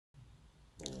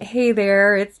Hey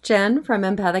there, it's Jen from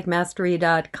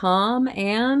EmpathicMastery.com,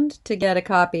 and to get a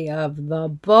copy of the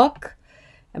book,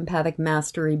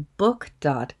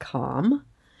 EmpathicMasteryBook.com.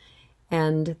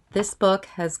 And this book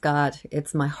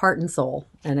it's my heart and soul,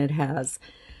 and it has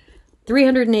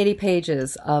 380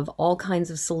 pages of all kinds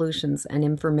of solutions and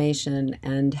information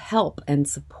and help and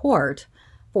support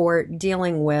for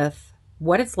dealing with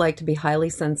what it's like to be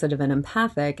highly sensitive and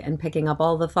empathic and picking up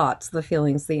all the thoughts, the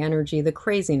feelings, the energy, the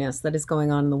craziness that is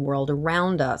going on in the world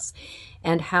around us,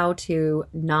 and how to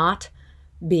not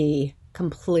be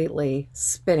completely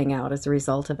spinning out as a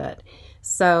result of it.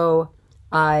 So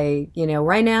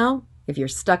right now, if you're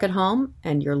stuck at home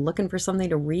and you're looking for something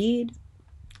to read,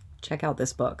 check out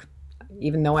this book.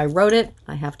 Even though I wrote it,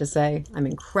 I have to say I'm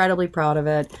incredibly proud of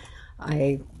it.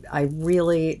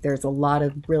 There's a lot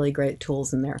of really great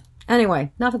tools in there.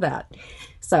 Anyway, enough of that.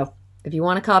 So if you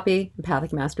want a copy,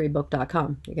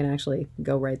 EmpathicMasteryBook.com. You can actually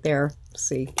go right there.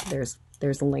 See, there's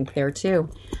a link there too.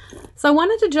 So I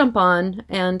wanted to jump on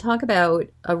and talk about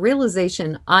a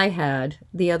realization I had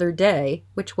the other day,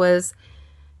 which was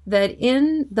that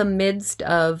in the midst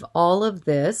of all of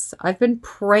this, I've been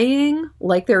praying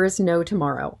like there is no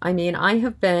tomorrow. I mean, I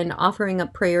have been offering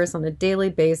up prayers on a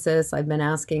daily basis. I've been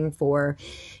asking for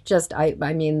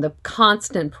the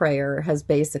constant prayer has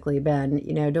basically been,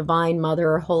 Divine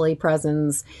Mother, Holy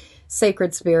Presence,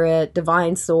 Sacred Spirit,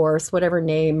 Divine Source, whatever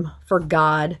name for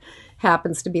God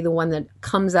happens to be the one that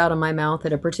comes out of my mouth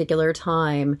at a particular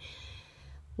time.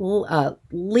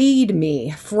 Lead me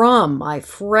from my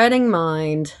fretting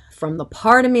mind, from the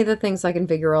part of me that thinks I can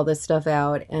figure all this stuff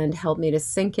out, and help me to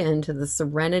sink into the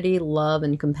serenity, love,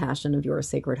 and compassion of your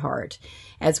Sacred Heart,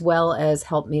 as well as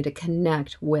help me to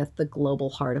connect with the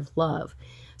global heart of love.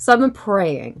 So I've been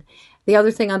praying. The other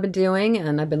thing I've been doing,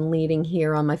 and I've been leading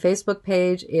here on my Facebook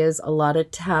page, is a lot of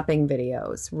tapping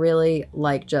videos, really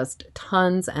like just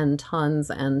tons and tons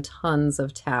and tons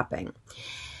of tapping.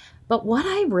 But what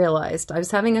I realized, I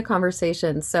was having a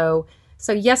conversation. So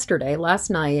last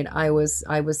night, I was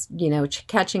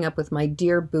catching up with my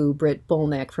dear boo, Britt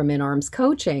Bolnick from In Arms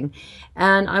Coaching.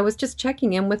 And I was just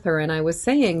checking in with her, and I was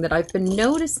saying that I've been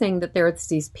noticing that there's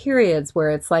these periods where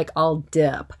it's like I'll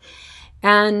dip.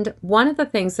 And one of the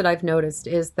things that I've noticed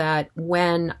is that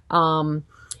when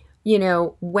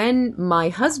my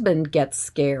husband gets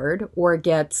scared or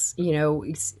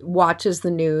watches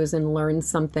the news and learns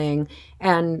something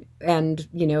and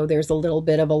there's a little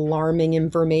bit of alarming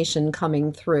information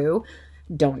coming through,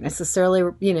 don't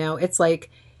necessarily, it's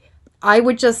like, I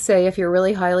would just say if you're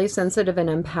really highly sensitive and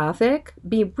empathic,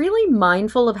 be really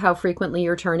mindful of how frequently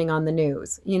you're turning on the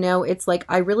news. It's like,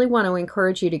 I really want to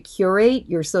encourage you to curate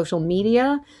your social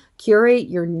media, curate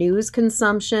your news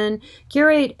consumption,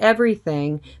 curate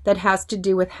everything that has to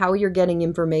do with how you're getting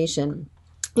information.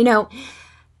 There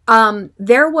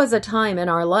was a time in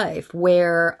our life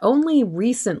where only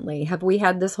recently have we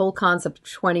had this whole concept of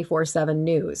 24/7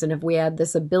 news, and have we had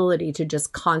this ability to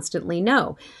just constantly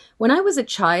know. When I was a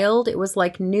child, it was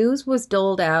like news was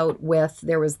doled out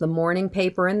there was the morning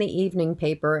paper and the evening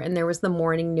paper, and there was the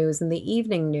morning news and the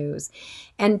evening news.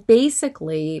 And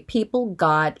basically, people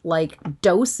got like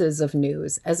doses of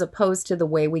news as opposed to the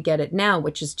way we get it now,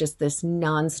 which is just this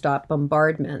nonstop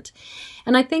bombardment.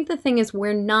 And I think the thing is,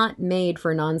 we're not made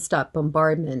for nonstop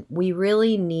bombardment. We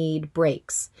really need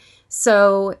breaks.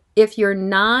 So if you're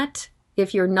not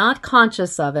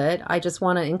conscious of it, I just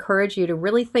want to encourage you to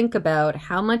really think about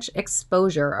how much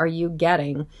exposure are you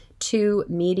getting to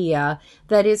media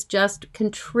that is just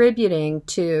contributing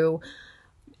to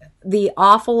the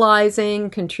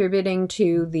awfulizing, contributing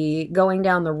to the going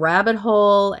down the rabbit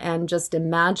hole and just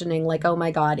imagining like, oh my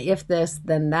God, if this,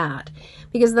 then that.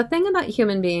 Because the thing about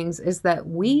human beings is that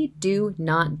we do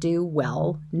not do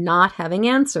well not having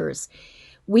answers.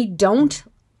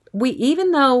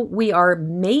 Even though we are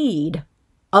made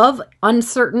of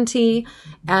uncertainty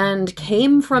and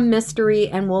came from mystery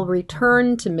and will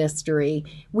return to mystery,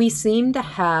 we seem to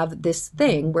have this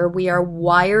thing where we are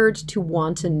wired to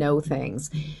want to know things.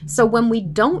 So when we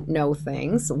don't know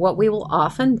things, what we will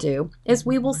often do is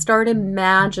we will start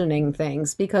imagining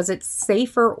things, because it's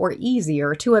safer or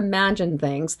easier to imagine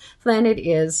things than it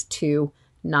is to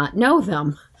not know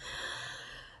them.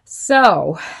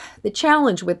 So the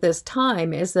challenge with this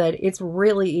time is that it's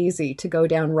really easy to go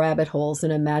down rabbit holes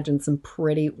and imagine some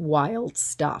pretty wild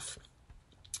stuff.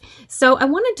 So I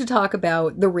wanted to talk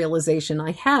about the realization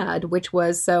I had, which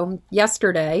was, so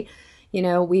yesterday,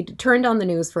 we turned on the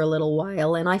news for a little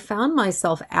while, and I found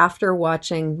myself, after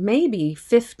watching maybe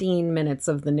 15 minutes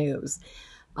of the news,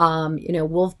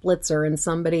 Wolf Blitzer and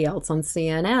somebody else on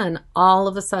CNN, all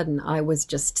of a sudden I was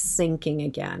just sinking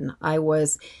again. I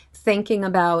was thinking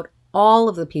about all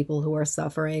of the people who are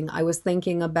suffering. I was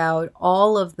thinking about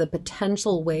all of the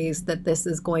potential ways that this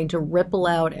is going to ripple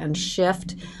out and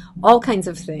shift all kinds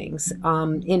of things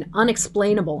in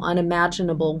unexplainable,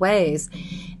 unimaginable ways.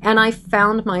 And I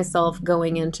found myself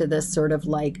going into this sort of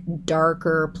like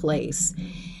darker place.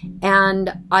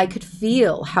 And I could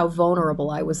feel how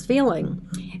vulnerable I was feeling.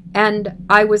 And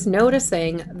I was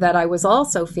noticing that I was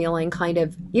also feeling kind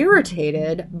of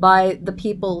irritated by the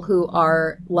people who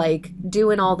are like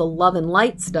doing all the love and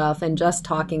light stuff and just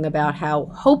talking about how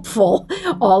hopeful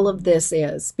all of this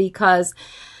is. Because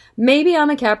maybe I'm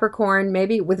a Capricorn,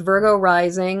 maybe with Virgo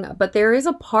rising, but there is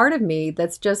a part of me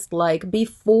that's just like,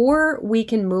 before we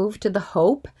can move to the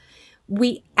hope,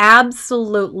 we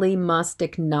absolutely must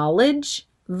acknowledge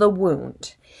the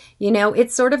wound. You know,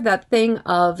 it's sort of that thing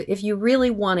of, if you really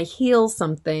want to heal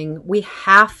something, we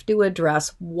have to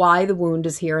address why the wound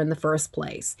is here in the first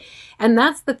place. And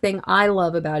that's the thing I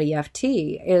love about EFT,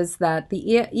 is that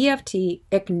the EFT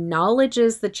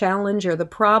acknowledges the challenge or the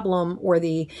problem or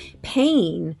the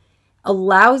pain,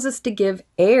 allows us to give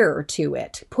air to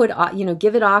it,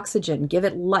 give it oxygen, give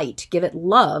it light, give it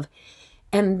love.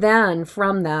 And then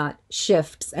from that,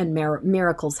 shifts and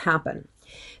miracles happen.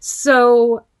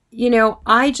 So,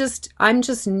 I'm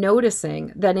just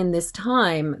noticing that in this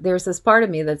time, there's this part of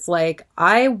me that's like,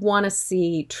 I want to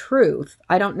see truth.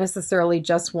 I don't necessarily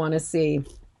just want to see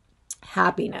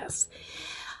happiness.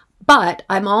 But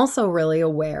I'm also really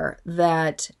aware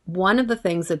that one of the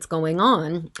things that's going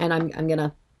on, and I'm going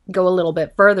to go a little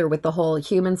bit further with the whole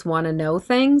humans want to know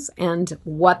things and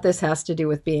what this has to do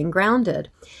with being grounded.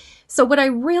 So what I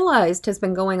realized has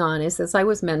been going on is, as I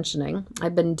was mentioning,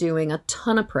 I've been doing a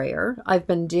ton of prayer. I've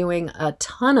been doing a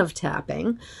ton of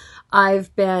tapping.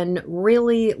 I've been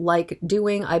really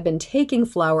I've been taking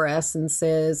flower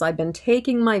essences. I've been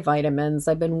taking my vitamins.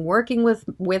 I've been working with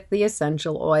the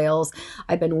essential oils.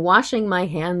 I've been washing my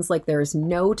hands like there's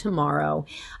no tomorrow.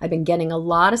 I've been getting a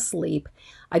lot of sleep.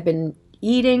 I've been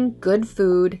eating good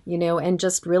food, and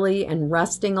just really, and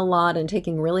resting a lot and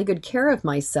taking really good care of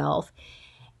myself.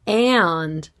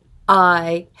 And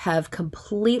I have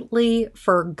completely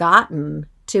forgotten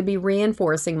to be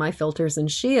reinforcing my filters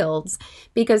and shields,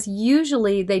 because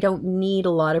usually they don't need a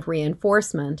lot of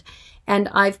reinforcement. And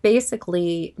I've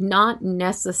basically not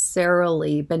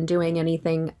necessarily been doing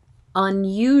anything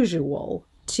unusual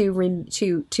to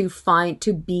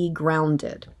be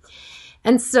grounded.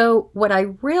 And so what I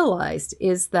realized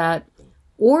is that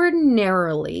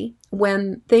ordinarily,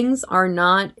 when things are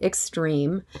not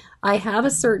extreme, I have a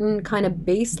certain kind of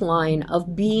baseline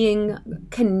of being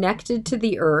connected to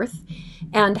the earth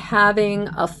and having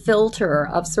a filter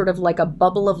of sort of like a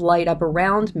bubble of light up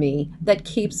around me that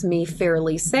keeps me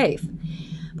fairly safe.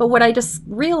 But what I just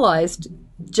realized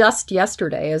just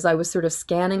yesterday, as I was sort of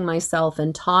scanning myself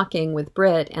and talking with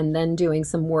Britt and then doing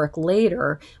some work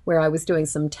later where I was doing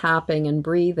some tapping and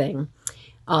breathing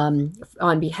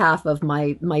on behalf of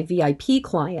my VIP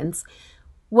clients,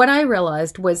 what I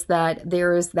realized was that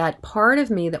there is that part of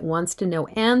me that wants to know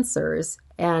answers,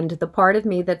 and the part of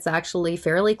me that's actually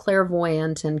fairly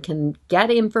clairvoyant and can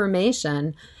get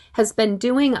information has been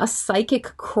doing a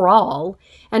psychic crawl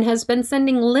and has been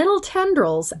sending little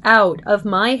tendrils out of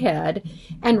my head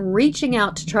and reaching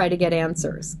out to try to get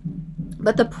answers.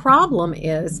 But the problem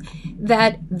is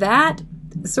that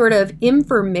sort of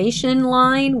information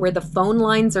line where the phone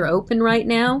lines are open right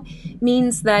now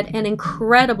means that an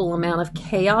incredible amount of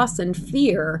chaos and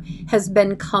fear has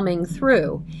been coming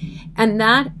through. And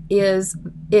that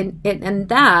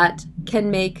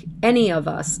can make any of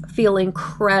us feel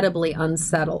incredibly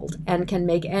unsettled and can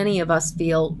make any of us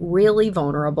feel really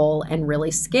vulnerable and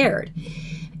really scared.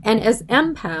 And as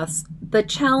empaths, the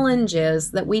challenge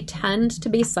is that we tend to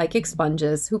be psychic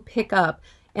sponges who pick up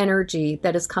energy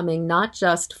that is coming not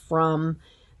just from,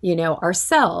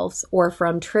 ourselves or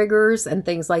from triggers and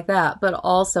things like that, but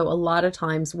also a lot of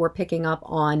times we're picking up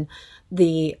on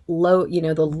the local,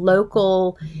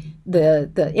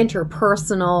 the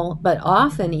interpersonal, but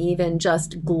often even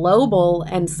just global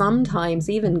and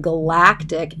sometimes even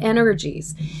galactic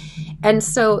energies. And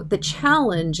so the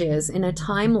challenge is, in a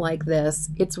time like this,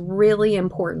 it's really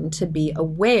important to be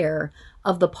aware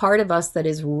of the part of us that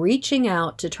is reaching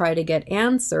out to try to get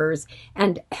answers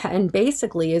and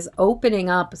basically is opening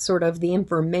up sort of the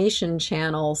information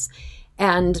channels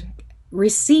and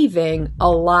receiving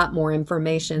a lot more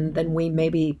information than we may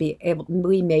be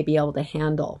able to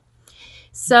handle.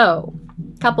 So,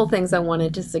 a couple things I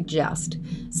wanted to suggest.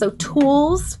 So,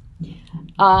 tools.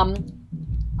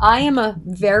 I am a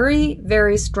very,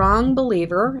 very strong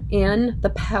believer in the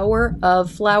power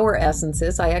of flower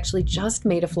essences. I actually just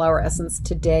made a flower essence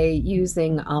today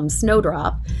using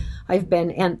Snowdrop. I've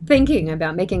been and thinking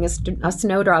about making a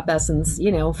snowdrop essence,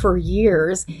 for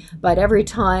years. But every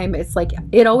time it's like,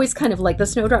 it always kind of like the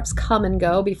snowdrops come and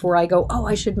go before I go, oh,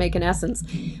 I should make an essence.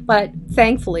 But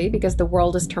thankfully, because the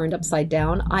world is turned upside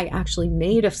down, I actually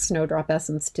made a snowdrop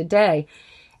essence today.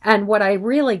 And what I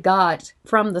really got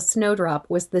from the snowdrop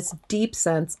was this deep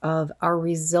sense of our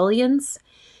resilience,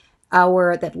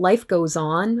 that life goes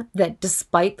on, that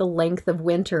despite the length of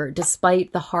winter,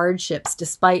 despite the hardships,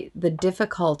 despite the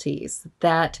difficulties,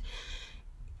 that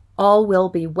all will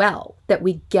be well, that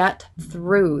we get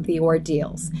through the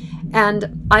ordeals.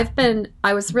 And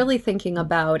I was really thinking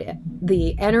about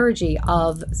the energy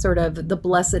of sort of the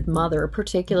Blessed Mother,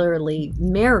 particularly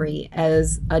Mary,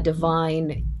 as a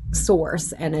divine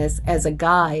source and as a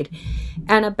guide,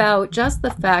 and about just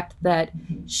the fact that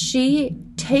she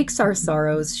takes our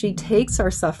sorrows, she takes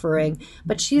our suffering,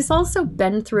 but she's also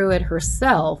been through it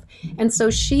herself. And so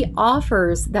she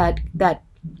offers that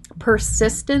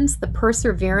persistence, the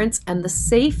perseverance, and the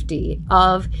safety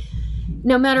of,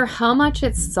 no matter how much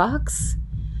it sucks,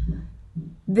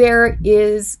 there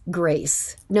is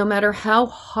grace. No matter how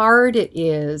hard it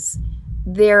is,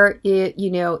 there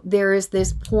is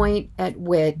this point at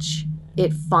which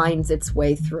it finds its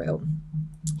way through.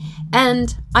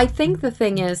 And I think the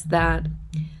thing is that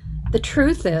the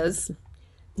truth is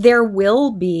there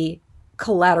will be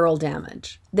collateral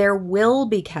damage. There will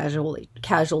be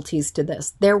casualties to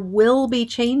this. There will be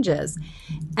changes.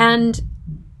 And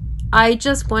I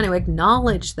just want to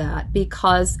acknowledge that,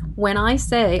 because when I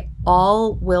say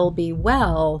all will be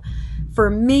well, for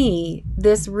me,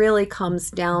 this really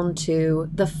comes down to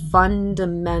the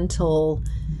fundamental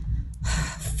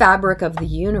fabric of the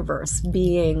universe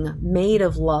being made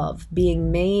of love, being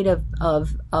made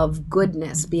of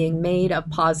goodness, being made of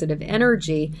positive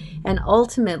energy, and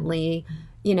ultimately,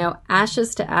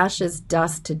 ashes to ashes,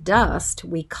 dust to dust.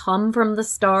 We come from the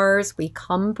stars, we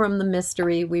come from the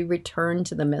mystery, we return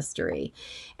to the mystery.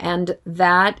 And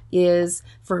that is,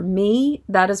 for me,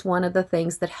 that is one of the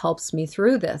things that helps me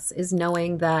through this, is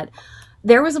knowing that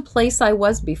there was a place I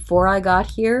was before I got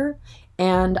here,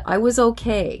 and I was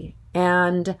okay.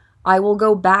 And I will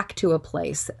go back to a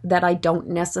place that I don't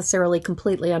necessarily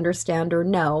completely understand or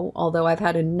know, although I've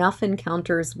had enough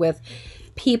encounters with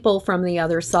people from the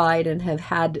other side and have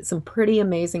had some pretty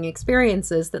amazing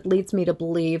experiences that leads me to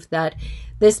believe that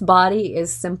this body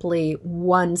is simply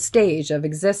one stage of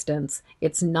existence.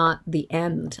 It's not the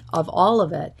end of all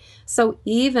of it. So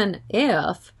even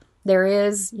if there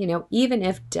is, even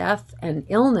if death and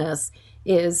illness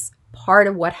is part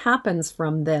of what happens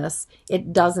from this,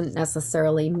 it doesn't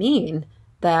necessarily mean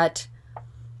that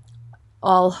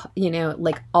all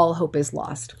hope is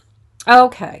lost.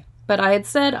 Okay. But I had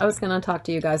said I was going to talk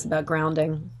to you guys about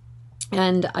grounding,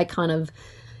 and I kind of,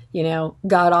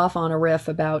 got off on a riff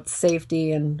about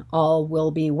safety and all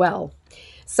will be well.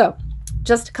 So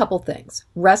just a couple things.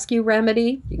 Rescue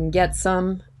Remedy, you can get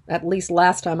some, at least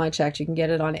last time I checked, you can get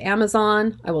it on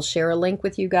Amazon. I will share a link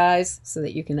with you guys so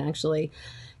that you can actually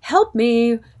help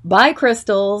me buy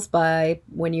crystals.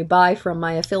 When you buy from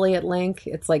my affiliate link,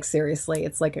 it's like, seriously,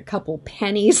 it's like a couple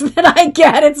pennies that I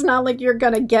get. It's not like you're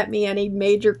going to get me any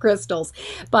major crystals,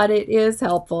 but it is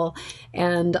helpful,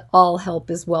 and all help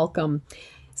is welcome.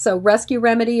 So Rescue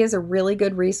Remedy is a really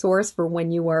good resource for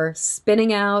when you are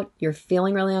spinning out, you're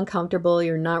feeling really uncomfortable,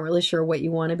 you're not really sure what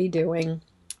you want to be doing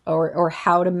or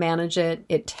how to manage it.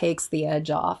 It takes the edge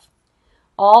off.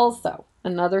 Also,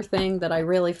 another thing that I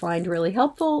really find really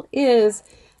helpful is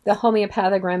the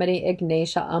homeopathic remedy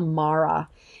Ignatia Amara.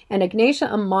 And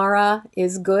Ignatia Amara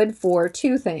is good for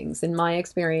two things in my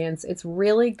experience. It's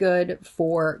really good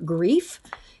for grief.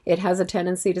 It has a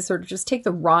tendency to sort of just take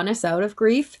the rawness out of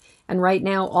grief. And right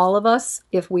now, all of us,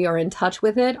 if we are in touch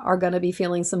with it, are going to be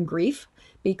feeling some grief,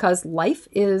 because life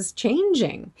is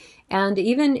changing. And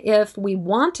even if we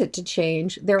want it to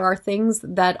change, there are things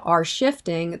that are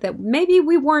shifting that maybe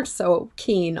we weren't so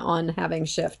keen on having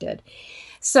shifted.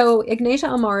 So Ignatia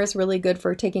Amara is really good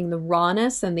for taking the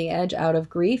rawness and the edge out of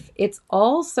grief. It's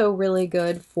also really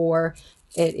good for,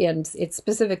 and it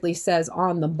specifically says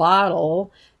on the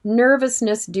bottle,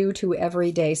 nervousness due to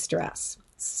everyday stress.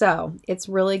 So it's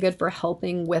really good for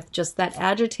helping with just that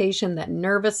agitation, that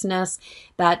nervousness,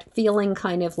 that feeling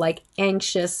kind of like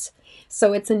anxious.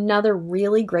 So it's another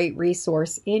really great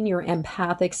resource in your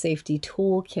empathic safety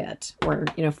toolkit,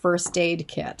 or, first aid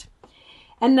kit.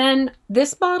 And then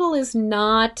this bottle is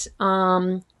not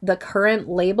the current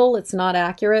label. It's not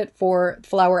accurate for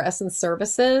Flower Essence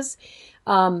Services,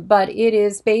 but it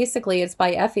is basically, it's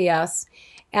by FES.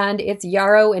 and it's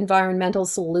Yarrow Environmental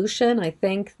Solution. I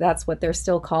think that's what they're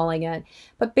still calling it.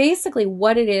 But basically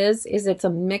what it is it's a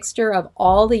mixture of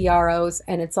all the Yarrows,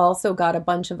 and it's also got a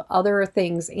bunch of other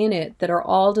things in it that are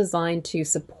all designed to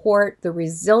support the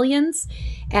resilience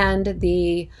and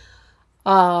the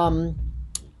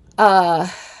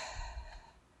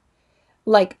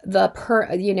like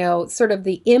the sort of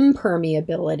the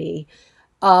impermeability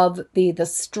of the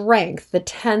strength, the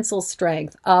tensile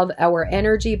strength of our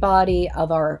energy body,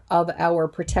 of our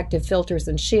protective filters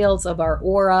and shields, of our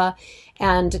aura,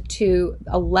 and to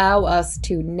allow us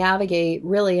to navigate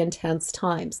really intense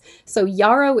times. So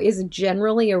Yarrow is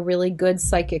generally a really good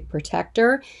psychic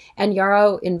protector, and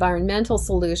Yarrow Environmental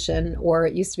Solution, or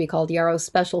it used to be called Yarrow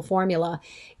Special Formula,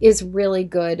 is really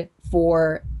good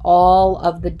for all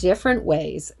of the different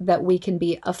ways that we can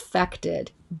be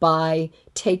affected by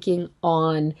taking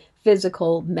on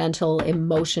physical, mental,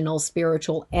 emotional,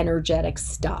 spiritual, energetic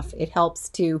stuff. It helps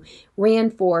to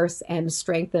reinforce and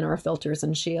strengthen our filters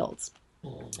and shields.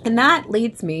 And that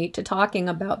leads me to talking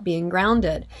about being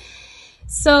grounded.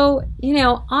 So,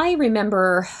 I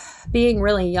remember being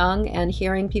really young and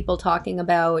hearing people talking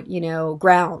about,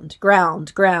 ground,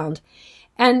 ground, ground.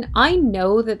 And I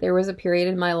know that there was a period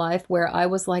in my life where I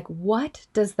was like, what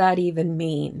does that even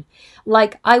mean?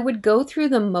 Like, I would go through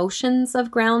the motions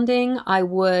of grounding. I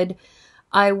would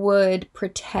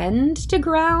pretend to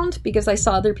ground because I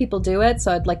saw other people do it.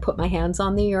 So I'd like put my hands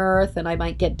on the earth, and I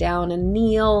might get down and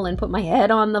kneel and put my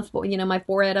head on my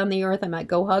forehead on the earth. I might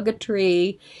go hug a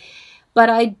tree,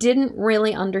 but I didn't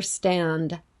really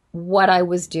understand what I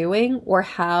was doing or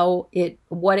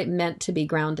what it meant to be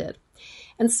grounded.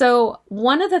 And so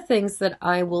one of the things that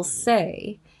I will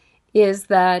say is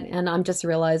that, and I'm just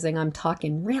realizing I'm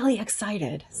talking really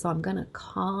excited, so I'm going to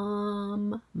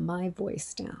calm my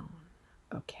voice down.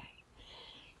 Okay.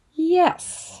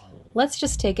 Yes. Let's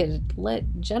just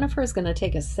Jennifer's going to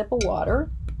take a sip of water.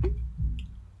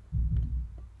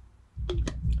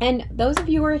 And those of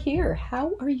you who are here,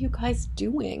 how are you guys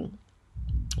doing?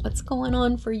 What's going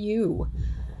on for you?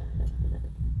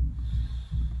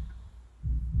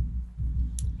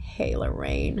 Hey,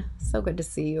 Lorraine. So good to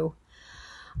see you.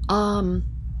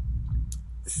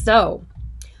 So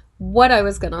what I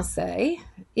was going to say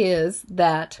is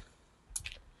that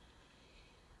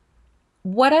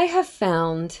what I have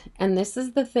found, and this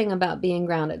is the thing about being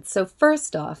grounded. So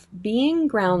first off, being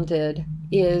grounded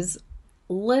is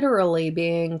literally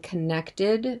being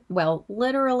connected,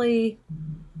 literally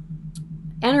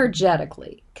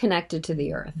energetically connected to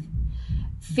the earth.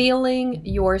 Feeling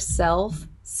yourself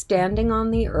standing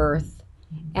on the earth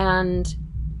and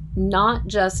not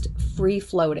just free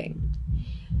floating.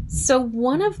 So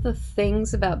one of the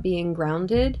things about being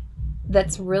grounded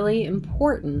that's really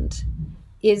important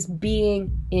is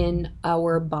being in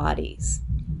our bodies.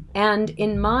 And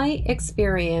in my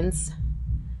experience,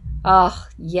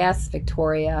 yes,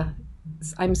 Victoria,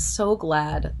 I'm so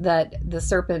glad that the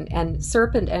serpent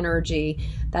energy,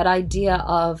 that idea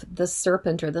of the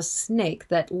serpent or the snake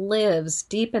that lives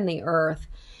deep in the earth,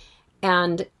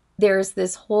 and there's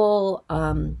this whole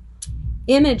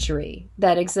imagery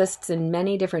that exists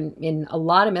in a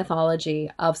lot of mythology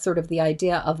of sort of the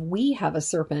idea of we have a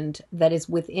serpent that is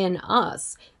within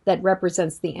us that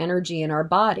represents the energy in our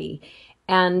body,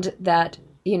 and that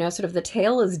sort of the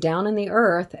tail is down in the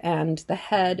earth and the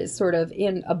head is sort of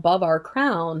in above our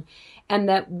crown, and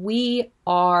that we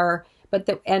are,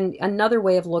 and another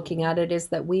way of looking at it is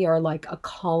that we are like a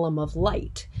column of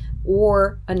light,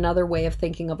 or another way of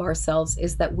thinking of ourselves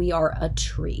is that we are a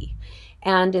tree.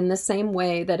 And in the same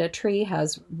way that a tree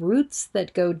has roots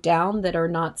that go down that are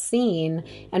not seen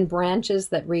and branches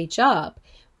that reach up,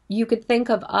 you could think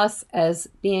of us as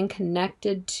being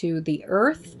connected to the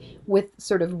earth with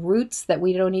sort of roots that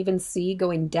we don't even see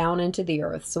going down into the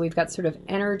earth. So we've got sort of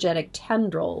energetic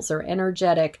tendrils or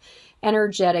energetic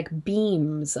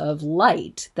beams of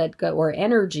light that go, or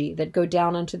energy that go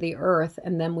down into the earth.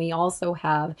 And then we also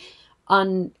have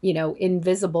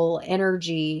invisible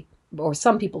energy, or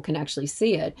some people can actually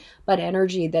see it, but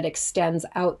energy that extends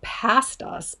out past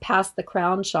us, past the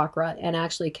crown chakra, and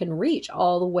actually can reach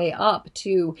all the way up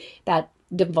to that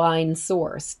divine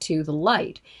source, to the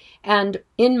light. And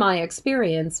in my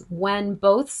experience, when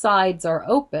both sides are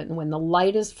open, when the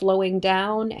light is flowing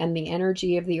down and the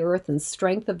energy of the earth and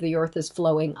strength of the earth is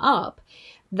flowing up,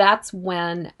 that's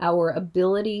when our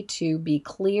ability to be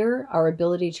clear, our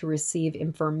ability to receive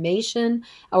information,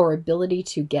 our ability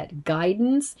to get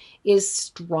guidance is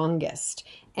strongest.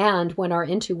 And when our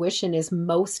intuition is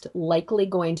most likely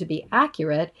going to be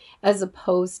accurate, as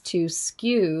opposed to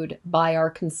skewed by our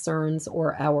concerns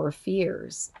or our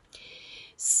fears.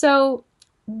 So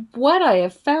What I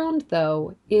have found,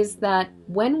 though, is that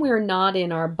when we're not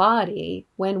in our body,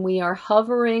 when we are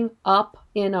hovering up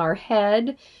in our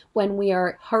head, when we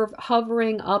are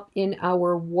hovering up in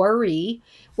our worry,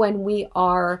 when we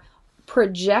are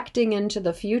projecting into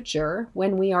the future,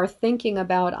 when we are thinking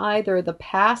about either the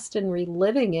past and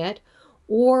reliving it,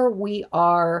 or we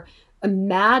are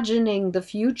imagining the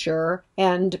future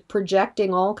and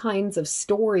projecting all kinds of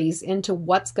stories into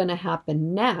what's going to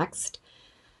happen next,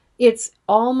 it's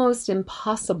almost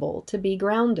impossible to be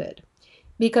grounded.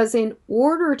 Because in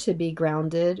order to be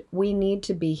grounded, we need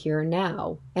to be here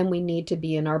now and we need to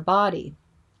be in our body.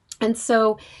 And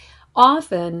so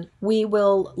often we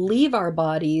will leave our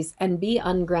bodies and be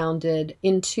ungrounded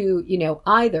into,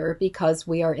 either because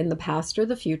we are in the past or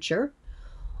the future,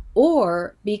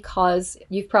 or because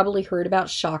you've probably heard about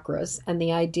chakras and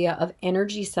the idea of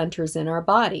energy centers in our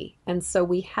body. And so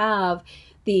we have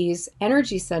these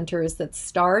energy centers that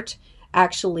start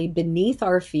actually beneath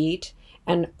our feet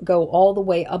and go all the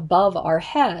way above our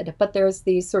head. But there's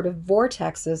these sort of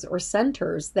vortexes or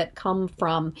centers that come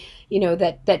from,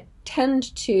 that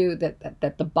tend to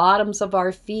that the bottoms of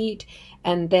our feet,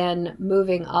 and then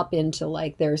moving up into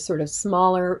like there's sort of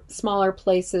smaller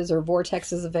places or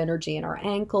vortexes of energy in our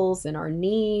ankles and our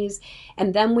knees.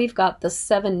 And then we've got the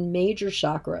 7 major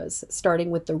chakras, starting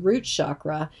with the root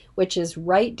chakra, which is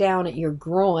right down at your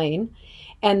groin,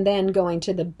 and then going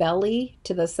to the belly,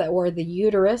 or the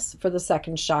uterus for the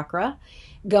 2nd chakra,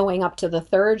 going up to the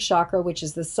 3rd chakra, which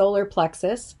is the solar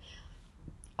plexus,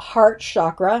 heart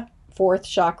chakra, 4th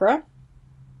chakra,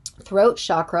 throat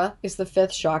chakra is the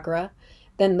 5th chakra,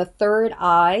 then the 3rd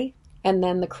eye, and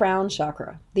then the crown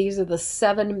chakra. These are the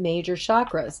 7 major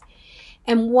chakras.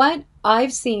 And what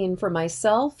I've seen for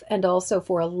myself and also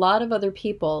for a lot of other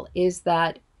people is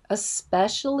that,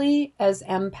 especially as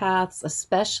empaths,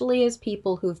 especially as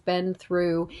people who've been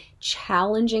through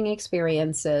challenging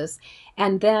experiences,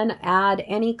 and then add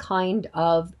any kind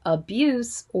of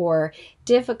abuse or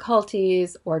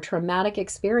difficulties or traumatic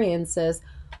experiences,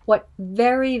 what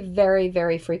very, very,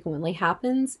 very frequently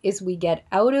happens is we get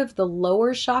out of the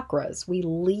lower chakras. We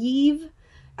leave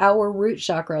our root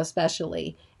chakra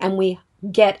especially, and we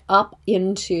get up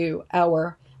into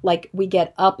our we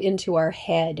get up into our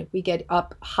head, we get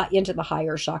up into the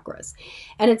higher chakras.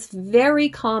 And it's very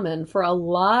common for a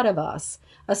lot of us,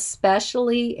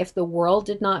 especially if the world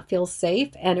did not feel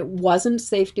safe and it wasn't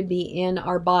safe to be in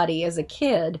our body as a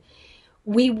kid,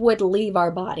 we would leave our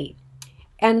body.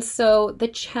 And so the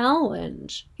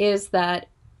challenge is that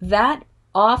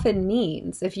often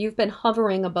means, if you've been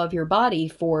hovering above your body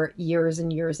for years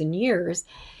and years and years,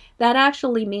 that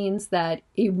actually means that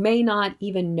you may not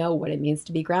even know what it means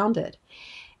to be grounded.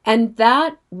 And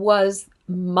that was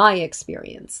my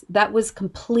experience. That was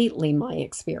completely my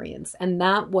experience. And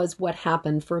that was what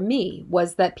happened for me,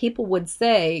 was that people would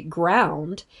say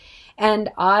ground,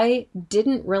 and I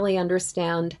didn't really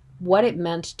understand what it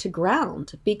meant to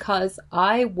ground, because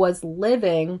I was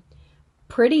living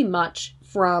pretty much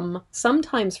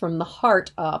sometimes from the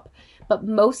heart up, but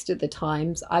most of the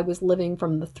times I was living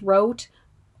from the throat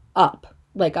up.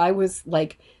 I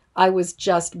was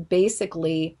just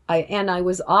basically, I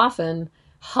was often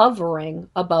hovering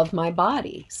above my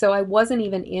body. So I wasn't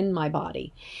even in my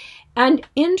body. And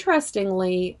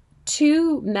interestingly,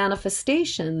 2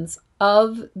 manifestations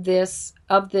of this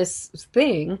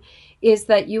thing is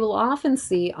that you will often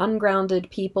see ungrounded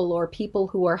people or people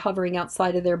who are hovering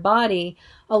outside of their body.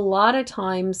 A lot of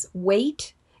times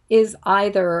weight is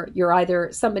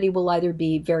somebody will either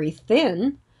be very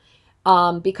thin,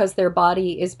 because their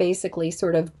body is basically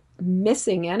sort of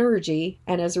missing energy,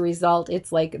 and as a result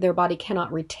it's like their body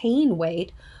cannot retain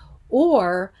weight.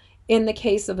 Or in the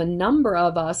case of a number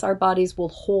of us, our bodies will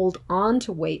hold on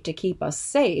to weight to keep us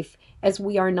safe, as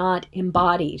we are not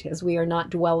embodied, as we are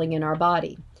not dwelling in our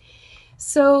body.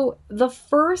 So the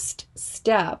first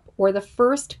step, or the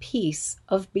first piece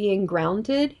of being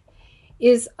grounded,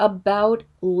 is about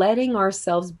letting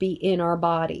ourselves be in our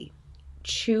body,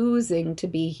 choosing to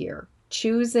be here,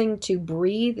 choosing to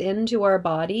breathe into our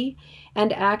body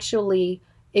and actually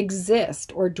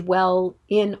exist or dwell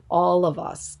in all of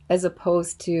us, as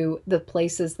opposed to the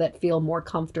places that feel more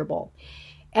comfortable.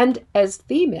 And as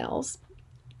females,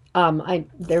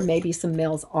 there may be some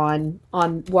males on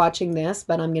watching this,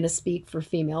 but I'm going to speak for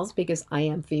females because I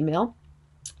am female.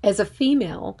 As a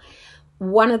female,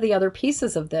 one of the other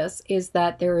pieces of this is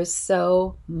that there is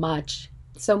so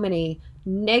many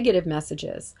negative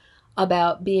messages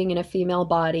about being in a female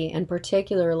body, and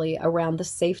particularly around the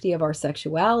safety of our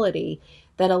sexuality,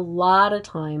 that a lot of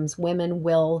times women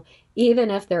will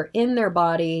Even if they're in their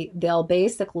body, they'll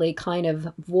basically kind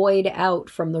of void out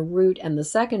from the root and the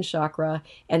second chakra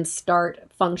and start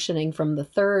functioning from the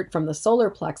third, from the solar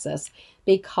plexus,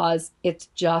 because it's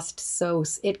just so,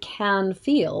 it can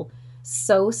feel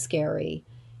so scary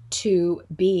to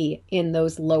be in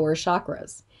those lower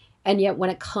chakras. And yet when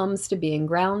it comes to being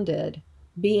grounded,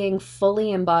 being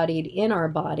fully embodied in our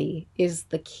body is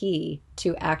the key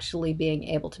to actually being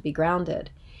able to be grounded.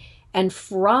 And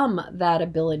from that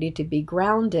ability to be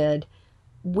grounded,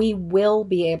 we will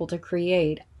be able to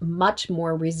create much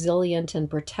more resilient and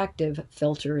protective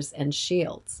filters and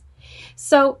shields.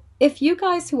 So if you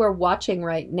guys who are watching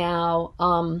right now,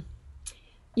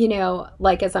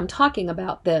 like as I'm talking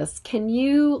about this, can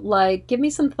you like give me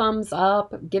some thumbs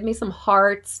up, give me some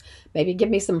hearts, maybe give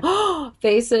me some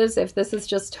faces if this is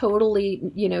just totally,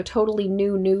 totally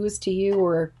new news to you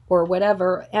or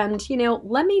whatever. And,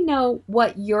 let me know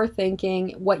what you're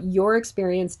thinking, what your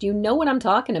experience. Do you know what I'm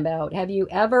talking about? Have you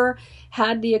ever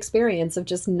had the experience of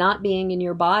just not being in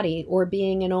your body or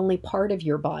being in only part of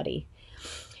your body?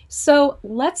 So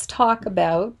let's talk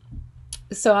about.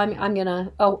 So I'm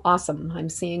gonna, oh, awesome. I'm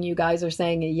seeing you guys are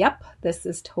saying, yep, this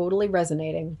is totally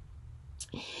resonating.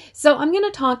 So I'm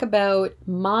gonna talk about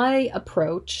my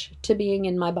approach to being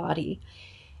in my body,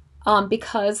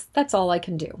 because that's all I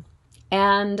can do.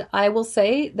 And I will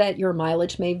say that your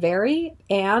mileage may vary,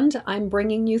 and I'm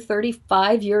bringing you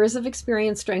 35 years of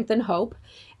experience, strength, and hope,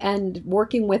 and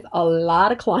working with a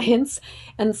lot of clients.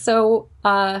 And so,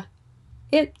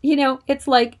 it's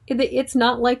like, it's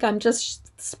not like I'm just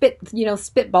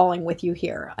spitballing with you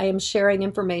here. I am sharing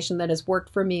information that has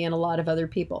worked for me and a lot of other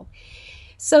people.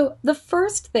 So the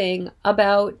first thing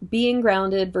about being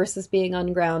grounded versus being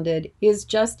ungrounded is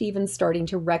just even starting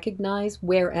to recognize,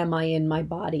 where am I in my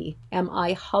body? Am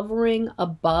I hovering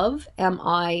above? Am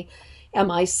I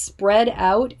spread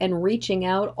out and reaching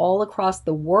out all across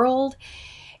the world?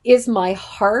 Is my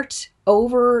heart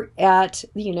over at,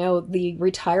 the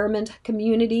retirement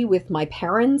community with my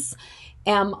parents?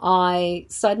 Am I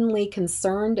suddenly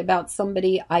concerned about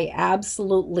somebody I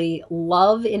absolutely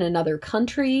love in another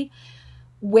country?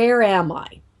 Where am I?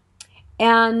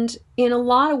 And in a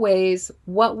lot of ways,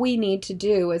 what we need to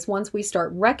do is, once we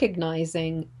start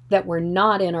recognizing that we're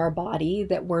not in our body,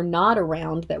 that we're not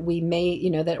around, that we may,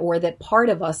 that part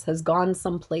of us has gone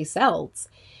someplace else,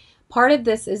 part of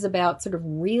this is about sort of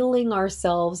reeling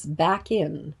ourselves back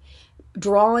in,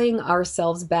 drawing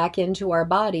ourselves back into our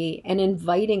body and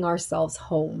inviting ourselves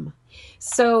home.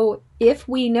 So if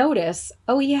we notice,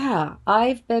 oh yeah,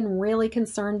 I've been really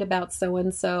concerned about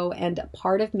so-and-so, and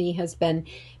part of me has been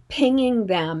pinging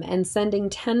them and sending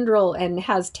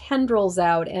has tendrils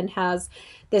out and has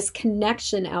this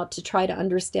connection out to try to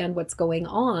understand what's going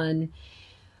on.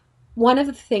 One of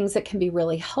the things that can be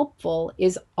really helpful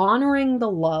is honoring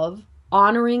the love,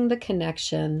 honoring the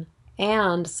connection,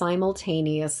 and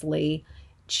simultaneously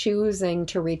choosing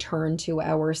to return to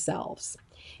ourselves.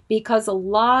 Because a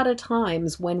lot of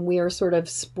times when we are sort of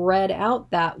spread out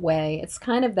that way, it's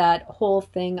kind of that whole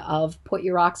thing of put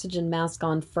your oxygen mask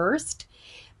on first.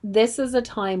 This is a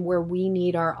time where we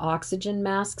need our oxygen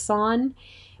masks on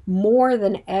more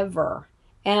than ever.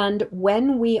 And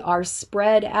when we are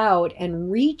spread out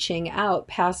and reaching out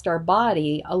past our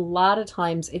body, a lot of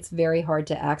times it's very hard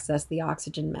to access the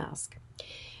oxygen mask.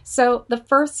 So the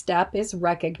first step is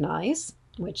recognize,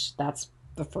 which that's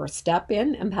the first step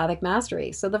in Empathic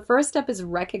Mastery. So the first step is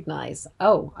recognize,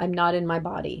 oh, I'm not in my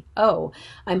body. Oh,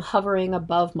 I'm hovering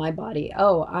above my body.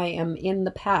 Oh, I am in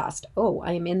the past. Oh,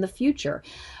 I am in the future.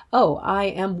 Oh, I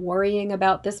am worrying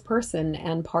about this person,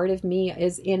 and part of me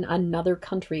is in another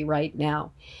country right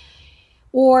now.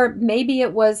 Or maybe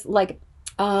it was like,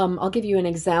 I'll give you an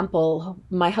example.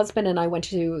 My husband and I went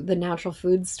to the natural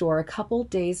food store a couple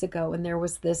days ago, and there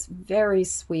was this very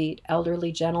sweet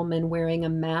elderly gentleman wearing a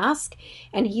mask,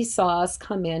 and he saw us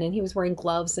come in, and he was wearing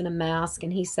gloves and a mask,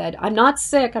 and he said, I'm not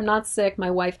sick, my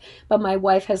wife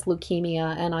has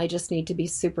leukemia, and I just need to be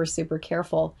super, super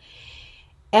careful.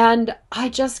 And I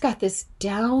just got this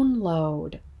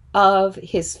download of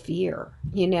his fear,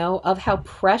 of how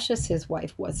precious his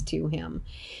wife was to him,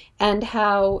 and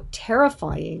how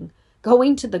terrifying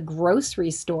going to the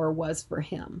grocery store was for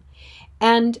him.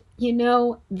 And,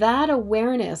 that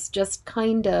awareness just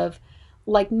kind of,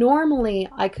 like, normally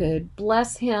I could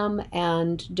bless him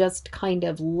and just kind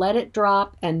of let it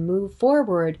drop and move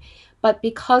forward. But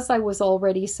because I was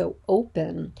already so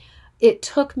open, it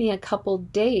took me a couple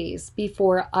days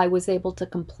before I was able to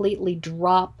completely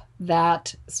drop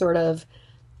that sort of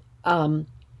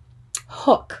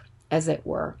hook, as it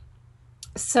were.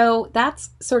 So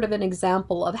that's sort of an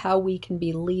example of how we can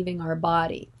be leaving our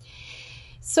body.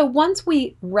 So once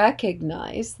we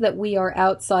recognize that we are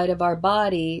outside of our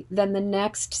body, then the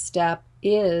next step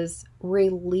is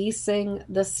releasing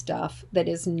the stuff that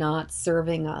is not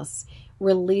serving us,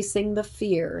 releasing the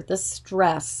fear, the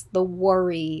stress, the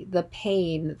worry, the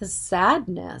pain, the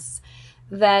sadness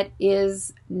that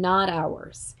is not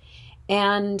ours.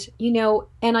 And,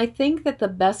 and I think that the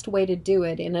best way to do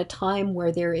it in a time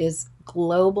where there is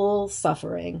global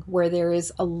suffering, where there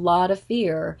is a lot of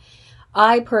fear,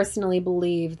 I personally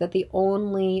believe that the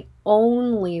only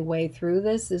way through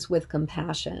this is with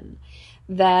compassion.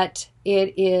 That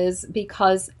it is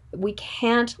because we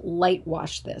can't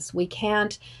lightwash this. We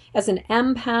can't, as an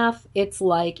empath, it's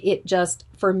like it just,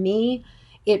 for me,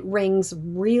 it rings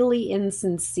really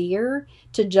insincere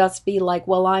to just be like,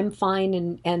 well, I'm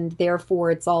fine and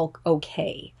therefore it's all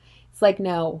okay. It's like,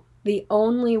 no, the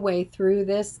only way through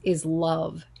this is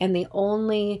love. And the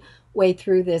only way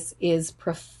through this is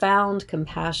profound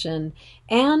compassion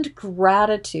and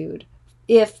gratitude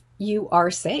if you are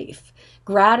safe.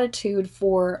 Gratitude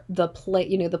for the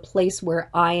the place where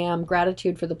I am,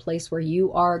 gratitude for the place where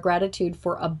you are, gratitude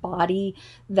for a body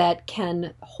that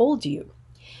can hold you.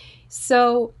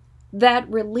 So that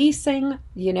releasing,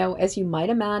 as you might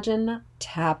imagine,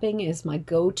 tapping is my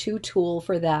go-to tool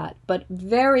for that. But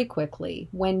very quickly,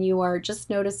 when you are just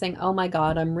noticing, oh my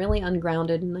God, I'm really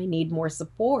ungrounded and I need more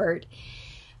support,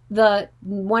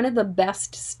 one of the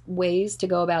best ways to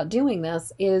go about doing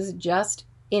this is just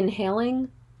inhaling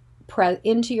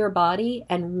into your body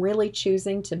and really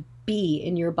choosing to be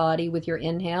in your body with your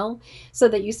inhale, so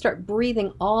that you start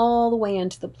breathing all the way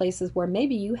into the places where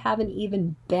maybe you haven't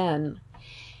even been.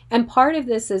 And part of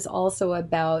this is also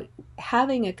about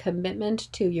having a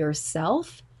commitment to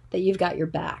yourself that you've got your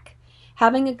back,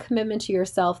 having a commitment to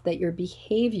yourself that your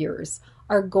behaviors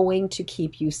are going to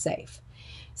keep you safe.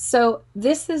 So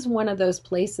this is one of those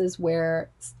places where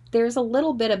there's a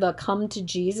little bit of a come to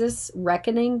Jesus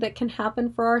reckoning that can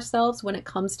happen for ourselves when it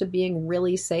comes to being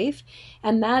really safe.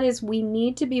 And that is, we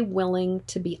need to be willing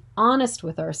to be honest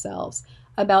with ourselves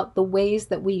about the ways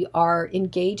that we are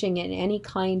engaging in any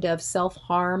kind of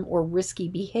self-harm or risky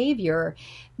behavior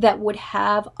that would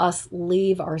have us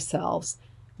leave ourselves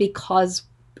because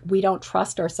we don't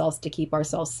trust ourselves to keep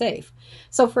ourselves safe.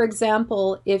 So for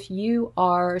example, if you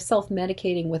are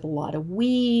self-medicating with a lot of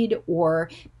weed or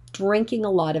drinking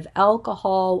a lot of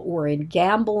alcohol or in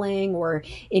gambling or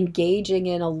engaging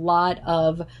in a lot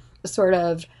of sort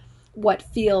of what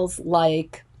feels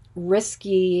like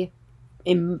risky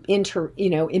emotional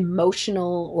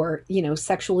or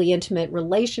sexually intimate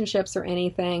relationships or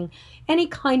any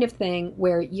kind of thing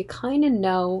where you kind of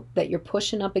know that you're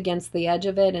pushing up against the edge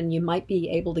of it and you might be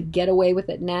able to get away with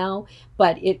it now,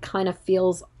 but it kind of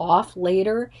feels off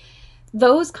later.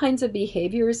 Those kinds of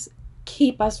behaviors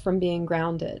keep us from being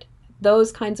grounded.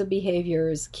 Those kinds of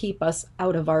behaviors keep us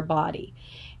out of our body.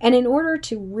 And in order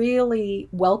to really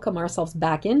welcome ourselves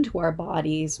back into our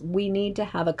bodies, we need to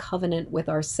have a covenant with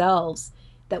ourselves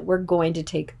that we're going to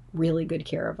take really good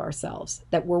care of ourselves,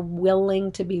 that we're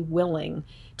willing to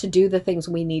do the things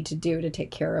we need to do to take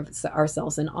care of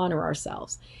ourselves and honor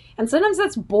ourselves. And sometimes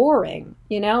that's boring,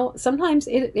 sometimes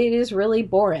it is really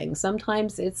boring.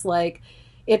 Sometimes it's like,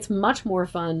 it's much more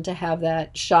fun to have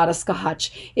that shot of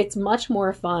scotch. It's much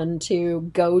more fun to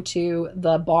go to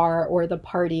the bar or the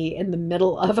party in the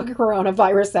middle of a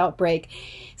coronavirus outbreak.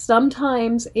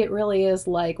 Sometimes it really is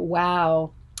like,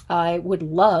 wow, I would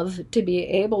love to be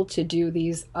able to do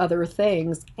these other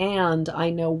things, and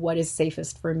I know what is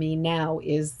safest for me now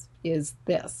is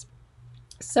this.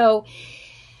 So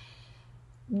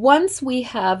once we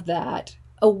have that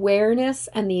awareness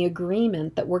and the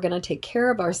agreement that we're going to take care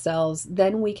of ourselves,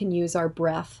 then we can use our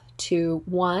breath to,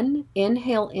 one,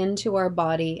 inhale into our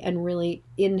body and really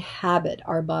inhabit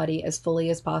our body as fully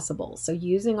as possible. So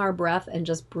using our breath and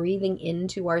just breathing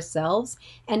into ourselves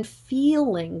and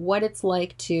feeling what it's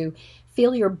like to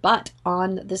feel your butt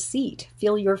on the seat,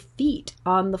 feel your feet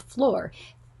on the floor,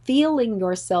 feeling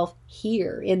yourself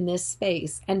here in this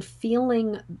space and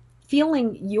feeling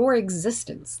your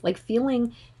existence, like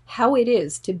feeling how it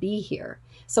is to be here.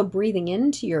 So breathing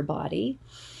into your body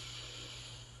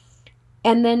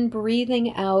and then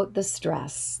breathing out the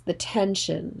stress, the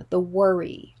tension, the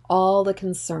worry, all the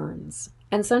concerns.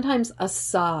 And sometimes a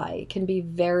sigh can be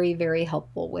very, very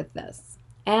helpful with this.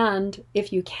 And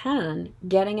if you can,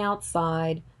 getting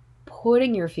outside,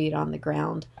 putting your feet on the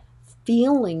ground,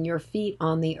 feeling your feet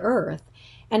on the earth,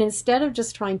 and instead of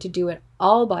just trying to do it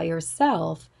all by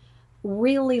yourself,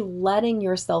 really letting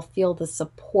yourself feel the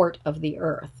support of the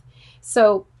earth.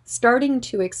 So starting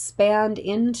to expand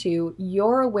into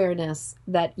your awareness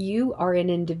that you are an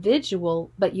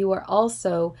individual, but you are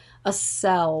also a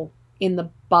cell in the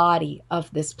body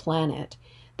of this planet,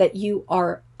 that you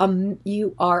are a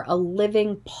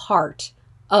living part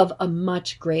of a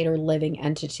much greater living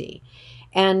entity,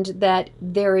 and that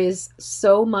there is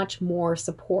so much more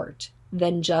support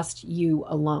than just you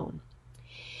alone.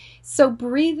 So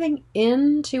breathing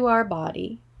into our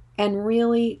body and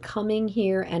really coming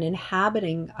here and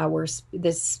inhabiting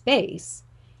this space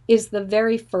is the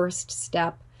very first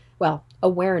step. Well,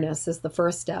 awareness is the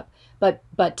first step,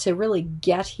 but to really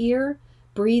get here,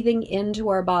 breathing into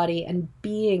our body and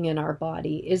being in our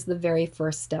body is the very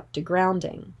first step to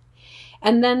grounding.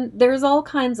 And then there's all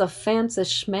kinds of fancy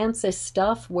schmancy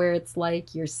stuff where it's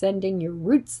like you're sending your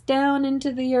roots down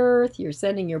into the earth, you're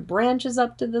sending your branches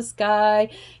up to the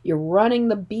sky, you're running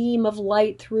the beam of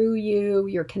light through you,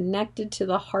 you're connected to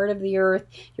the heart of the earth,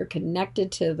 you're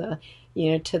connected to the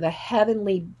to the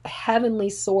heavenly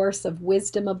source of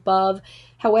wisdom above,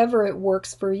 however it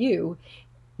works for you.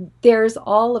 There's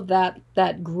all of that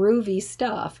groovy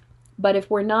stuff. But if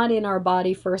we're not in our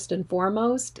body first and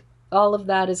foremost, all of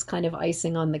that is kind of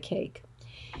icing on the cake.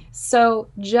 So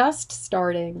just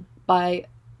starting by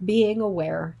being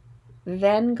aware,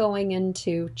 then going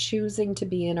into choosing to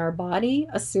be in our body,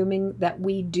 assuming that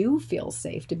we do feel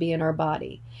safe to be in our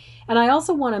body. And I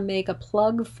also want to make a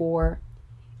plug for,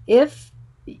 if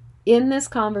in this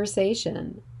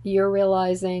conversation you're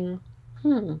realizing,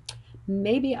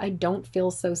 maybe I don't feel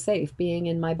so safe being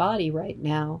in my body right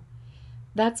now,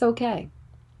 that's okay.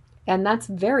 And that's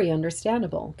very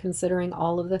understandable considering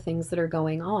all of the things that are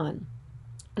going on.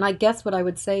 And I guess what I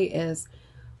would say is,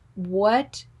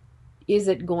 what is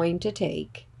it going to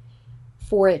take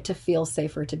for it to feel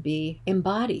safer to be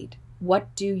embodied?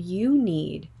 What do you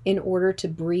need in order to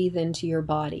breathe into your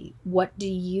body? What do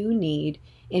you need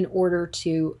in order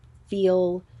to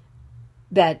feel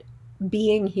that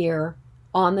being here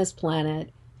on this planet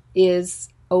is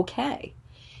okay?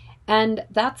 And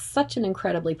that's such an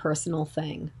incredibly personal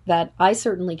thing that I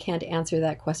certainly can't answer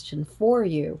that question for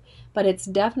you, but it's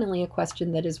definitely a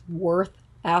question that is worth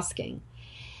asking.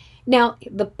 Now,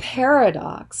 the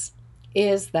paradox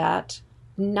is that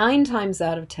 9 times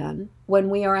out of 10, when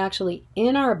we are actually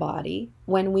in our body,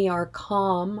 when we are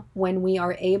calm, when we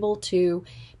are able to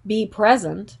be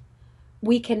present,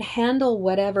 we can handle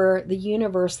whatever the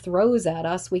universe throws at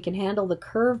us. We can handle the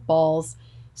curveballs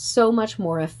so much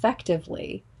more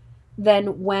effectively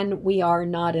than when we are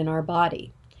not in our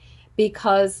body.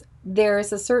 Because there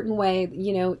is a certain way,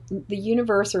 the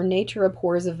universe or nature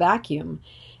abhors a vacuum.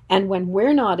 And when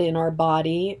we're not in our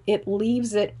body, it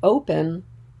leaves it open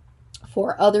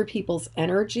for other people's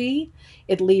energy.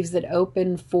 It leaves it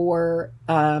open for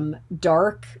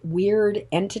dark, weird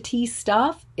entity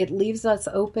stuff. It leaves us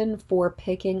open for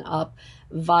picking up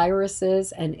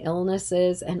viruses and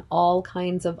illnesses and all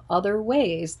kinds of other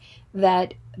ways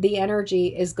that the energy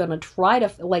is going to try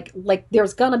to, like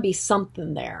there's going to be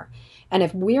something there. And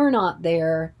if we're not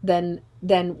there, then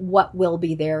what will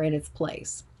be there in its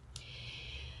place?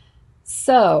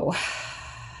 So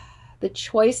the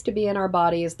choice to be in our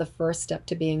body is the first step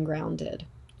to being grounded.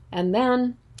 And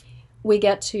then we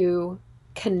get to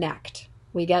connect.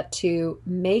 We get to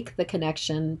make the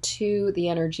connection to the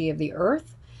energy of the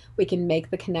earth. We can make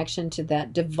the connection to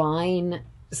that divine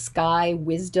sky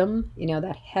wisdom,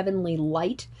 that heavenly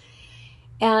light.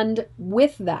 And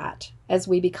with that, as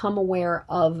we become aware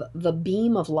of the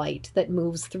beam of light that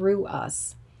moves through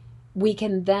us, we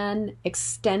can then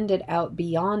extend it out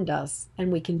beyond us, and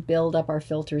we can build up our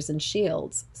filters and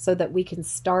shields so that we can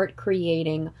start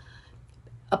creating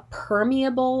a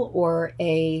permeable or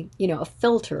a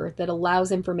filter that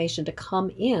allows information to come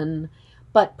in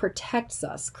but protects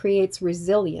us, creates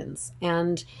resilience,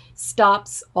 and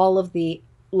stops all of the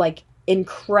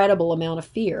incredible amount of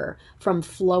fear from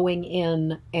flowing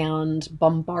in and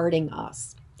bombarding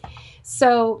us.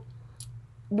 So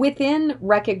within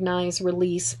recognize,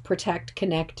 release, protect,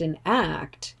 connect, and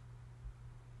act,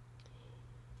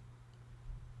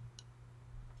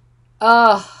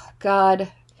 oh God,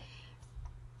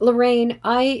 Lorraine,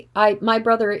 I have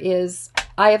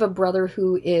a brother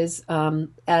who is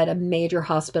at a major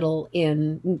hospital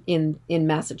in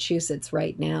Massachusetts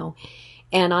right now,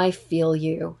 and I feel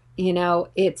you.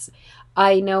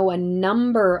 I know a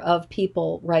number of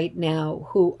people right now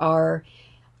who are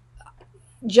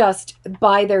just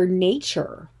by their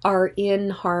nature are in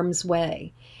harm's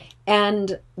way.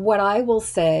 And what I will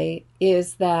say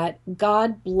is that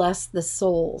God bless the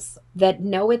souls that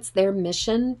know it's their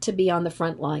mission to be on the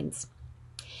front lines.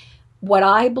 What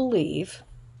I believe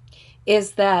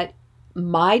is that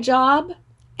my job,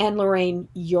 and Lorraine,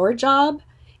 your job,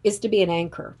 is to be an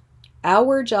anchor.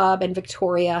 Our job, and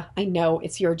Victoria, I know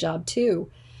it's your job too,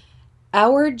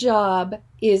 Our job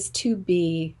is to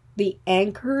be the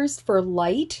anchors for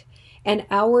light, and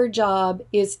our job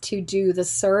is to do the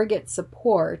surrogate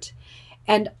support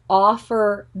and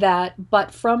offer that,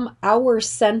 but from our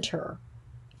center,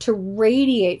 to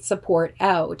radiate support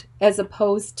out, as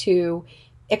opposed to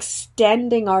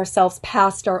extending ourselves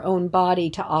past our own body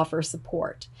to offer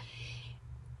support.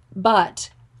 But,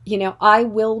 I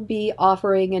will be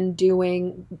offering and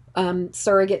doing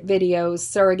surrogate videos,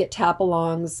 surrogate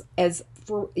tap-alongs, as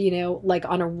for, like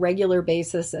on a regular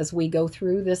basis as we go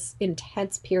through this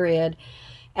intense period.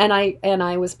 And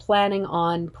I was planning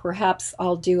on, perhaps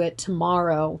I'll do it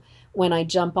tomorrow when I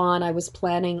jump on. I was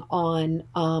planning on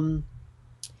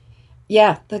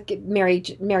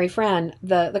the Mary Fran,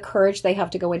 the courage they have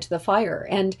to go into the fire.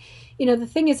 And, the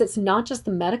thing is, it's not just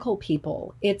the medical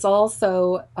people. It's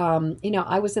also,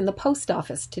 I was in the post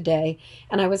office today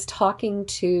and I was talking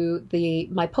to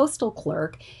my postal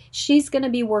clerk. She's going to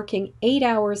be working 8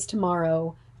 hours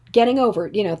tomorrow, getting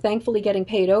thankfully getting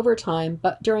paid overtime.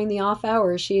 But during the off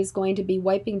hours, she is going to be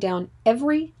wiping down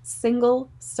every single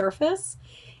surface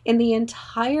in the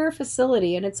entire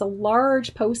facility. And it's a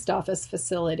large post office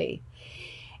facility.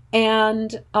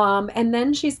 And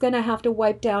then she's going to have to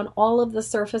wipe down all of the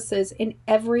surfaces in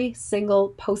every single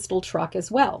postal truck as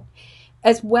well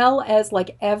as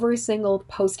like every single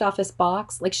post office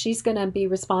box. Like, she's going to be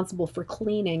responsible for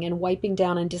cleaning and wiping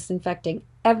down and disinfecting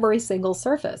every single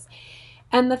surface.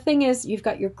 And the thing is, you've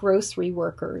got your grocery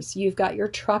workers, you've got your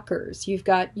truckers, you've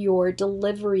got your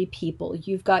delivery people,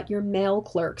 you've got your mail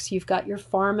clerks, you've got your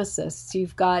pharmacists,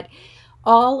 you've got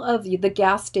all of the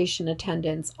gas station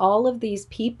attendants, all of these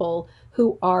people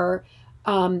who are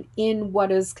in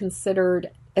what is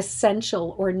considered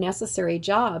essential or necessary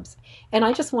jobs. And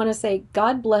I just want to say,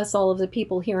 God bless all of the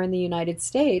people here in the United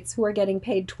States who are getting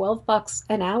paid $12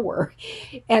 an hour,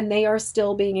 and they are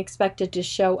still being expected to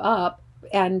show up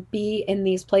and be in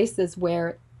these places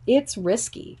where it's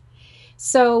risky.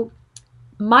 So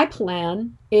my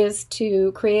plan is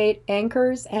to create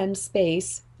anchors and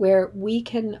space where we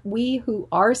who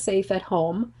are safe at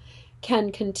home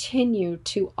can continue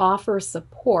to offer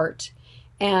support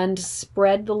and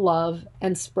spread the love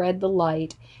and spread the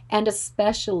light, and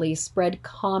especially spread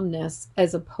calmness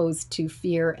as opposed to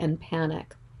fear and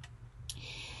panic.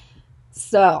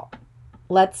 So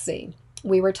let's see.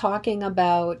 We were talking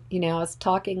about, I was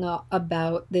talking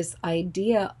about this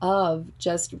idea of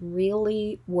just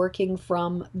really working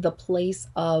from the place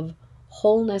of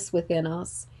wholeness within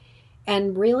us,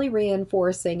 and really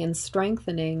reinforcing and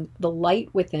strengthening the light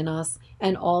within us,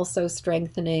 and also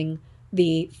strengthening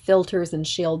the filters and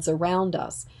shields around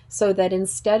us, so that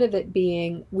instead of it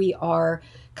being we are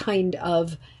kind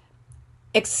of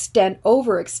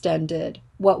overextended,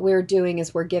 what we're doing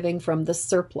is we're giving from the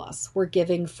surplus. We're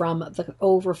giving from the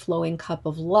overflowing cup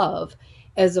of love,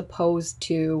 as opposed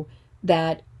to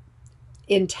that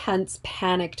intense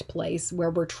panicked place where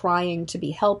we're trying to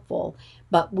be helpful,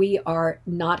 but we are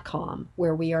not calm,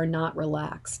 where we are not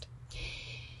relaxed.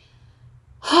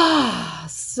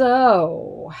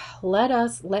 So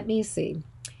let me see.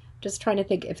 Just trying to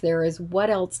think if there is what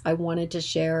else I wanted to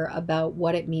share about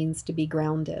what it means to be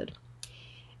grounded.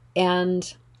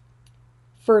 And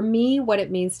for me, what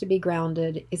it means to be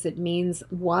grounded is, it means,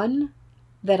 one,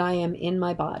 that I am in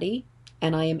my body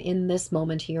and I am in this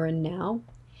moment here and now.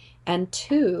 And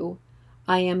two,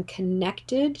 I am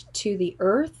connected to the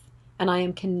earth and I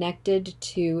am connected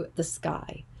to the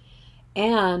sky.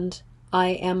 And I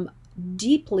am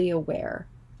deeply aware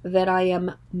that I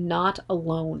am not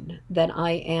alone, that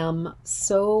I am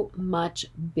so much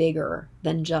bigger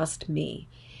than just me.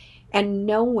 And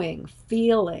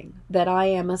feeling that I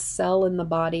am a cell in the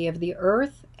body of the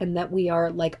earth, and that we are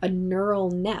like a neural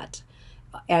net,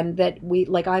 and that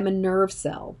I'm a nerve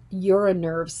cell, you're a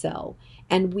nerve cell,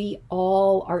 and we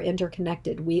all are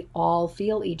interconnected. We all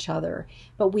feel each other,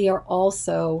 but we are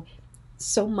also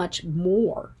so much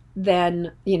more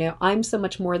than, I'm so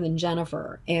much more than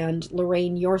Jennifer, and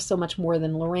Lorraine, you're so much more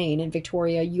than Lorraine, and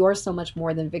Victoria, you're so much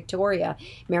more than Victoria,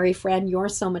 Mary Fran, you're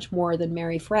so much more than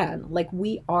Mary Fran. Like,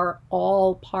 we are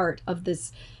all part of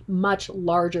this much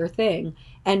larger thing.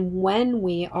 And when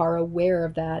we are aware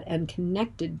of that and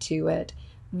connected to it,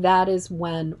 that is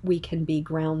when we can be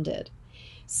grounded.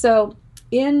 So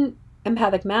in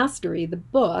Empathic Mastery, the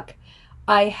book,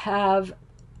 I have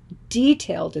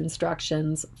detailed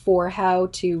instructions for how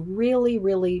to really,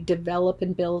 really develop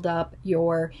and build up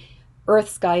your earth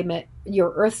sky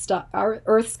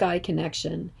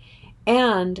connection,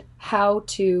 and how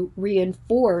to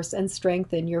reinforce and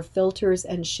strengthen your filters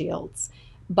and shields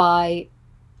by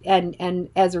and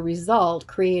as a result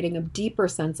creating a deeper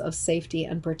sense of safety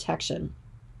and protection.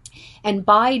 And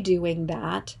by doing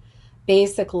that,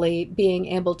 basically being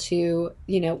able to,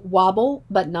 wobble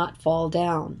but not fall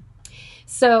down.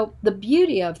 So the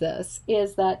beauty of this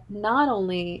is that not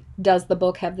only does the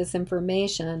book have this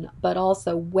information, but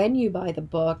also when you buy the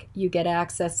book, you get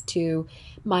access to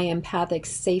my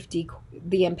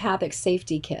the Empathic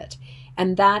Safety Kit.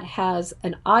 And that has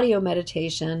an audio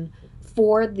meditation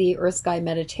for the Earth Sky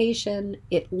meditation.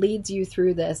 It leads you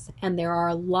through this, and there are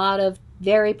a lot of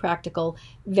very practical,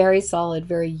 very solid,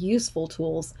 very useful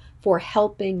tools for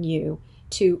helping you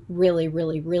to really,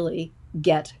 really, really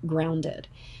get grounded.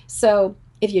 So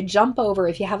if you jump over,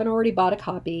 if you haven't already bought a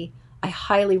copy, I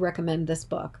highly recommend this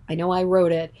book. I know I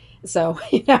wrote it, so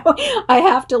I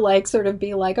have to sort of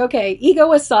be like, okay,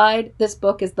 ego aside, this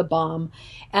book is the bomb.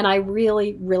 And I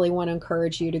really, really want to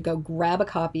encourage you to go grab a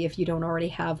copy if you don't already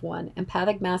have one.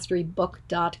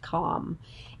 EmpathicMasteryBook.com.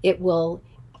 It will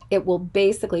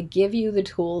basically give you the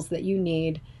tools that you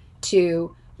need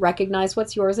to recognize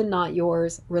what's yours and not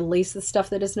yours, release the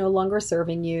stuff that is no longer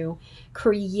serving you,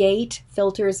 create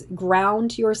filters,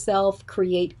 ground yourself,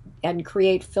 create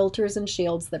filters and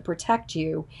shields that protect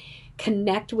you,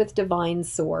 connect with divine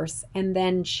source, and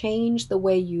then change the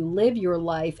way you live your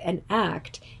life and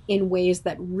act in ways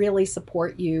that really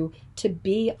support you to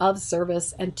be of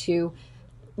service and to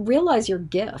realize your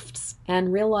gifts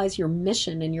and realize your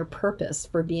mission and your purpose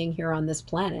for being here on this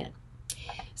planet.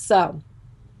 So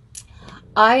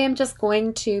I am just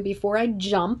going to, before I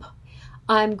jump,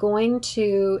 I'm going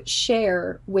to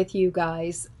share with you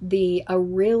guys a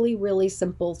really, really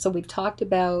simple, so we've talked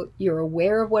about you're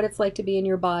aware of what it's like to be in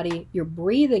your body, you're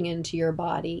breathing into your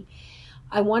body.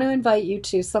 I want to invite you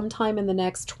to sometime in the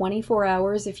next 24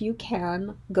 hours, if you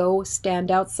can, go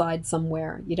stand outside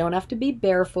somewhere. You don't have to be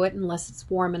barefoot unless it's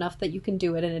warm enough that you can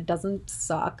do it and it doesn't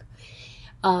suck.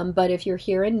 But if you're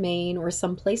here in Maine or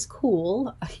someplace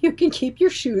cool, you can keep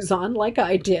your shoes on like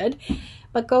I did.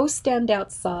 But go stand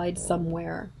outside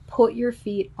somewhere. Put your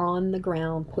feet on the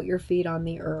ground. Put your feet on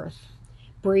the earth.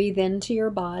 Breathe into your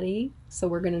body. So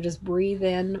we're going to just breathe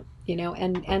in,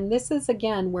 and this is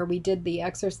again where we did the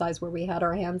exercise where we had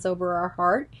our hands over our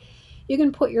heart. You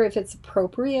can if it's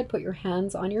appropriate, put your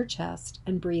hands on your chest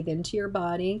and breathe into your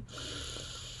body.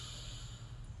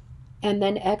 And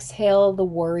then exhale the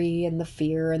worry and the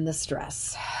fear and the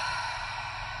stress.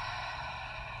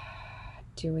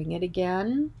 Doing it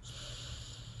again.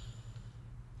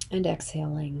 And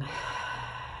exhaling.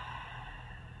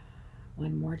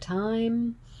 One more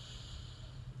time.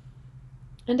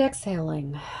 And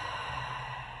exhaling.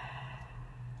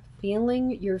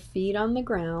 Feeling your feet on the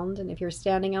ground, and if you're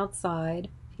standing outside,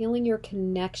 feeling your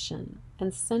connection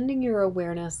and sending your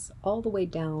awareness all the way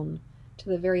down to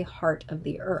the very heart of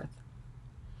the earth.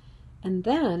 And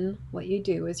then what you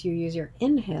do is you use your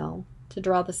inhale to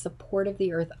draw the support of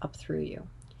the earth up through you.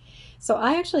 So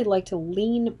I actually like to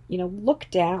lean, look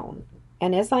down.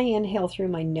 And as I inhale through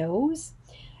my nose,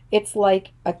 it's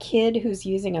like a kid who's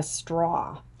using a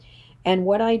straw. And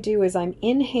what I do is I'm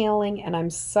inhaling and I'm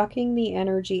sucking the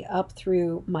energy up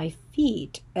through my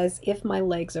feet as if my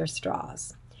legs are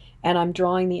straws. And I'm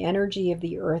drawing the energy of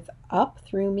the earth up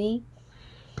through me.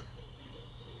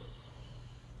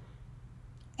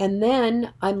 And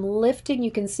then I'm lifting, you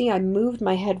can see I moved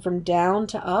my head from down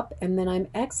to up, and then I'm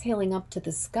exhaling up to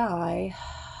the sky.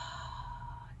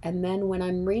 And then when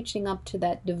I'm reaching up to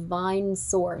that divine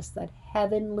source, that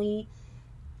heavenly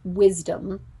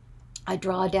wisdom, I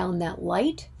draw down that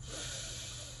light.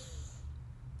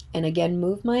 And again,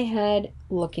 move my head,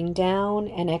 looking down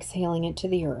and exhaling it to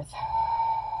the earth.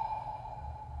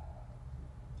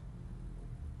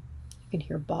 You can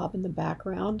hear Bob in the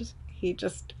background. He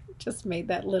just made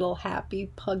that little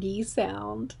happy puggy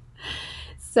sound.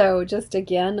 So just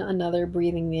again, another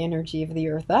breathing the energy of the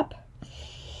earth up,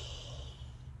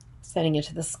 sending it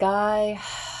to the sky,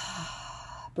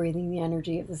 breathing the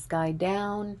energy of the sky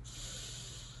down,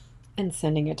 and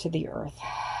sending it to the earth.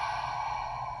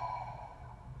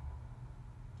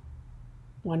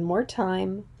 One more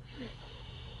time.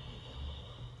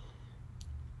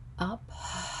 Up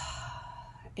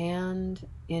and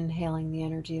inhaling the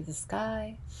energy of the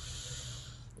sky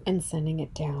and sending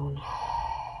it down.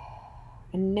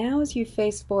 And now as you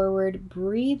face forward,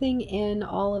 breathing in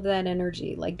all of that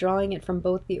energy, like drawing it from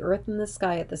both the earth and the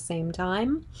sky at the same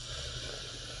time.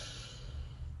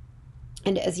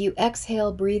 And as you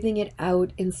exhale, breathing it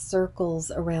out in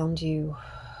circles around you.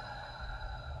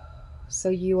 So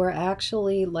you are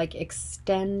actually like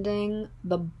extending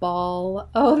the ball.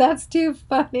 Oh, that's too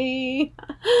funny.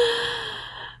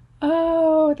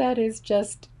 Oh, that is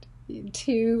just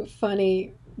too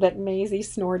funny that Maisie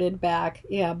snorted back.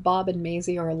 Yeah, Bob and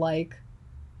Maisie are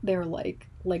they're like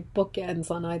like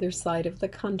bookends on either side of the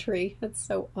country. It's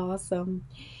so awesome.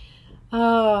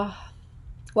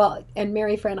 Well, and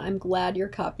Mary friend, I'm glad your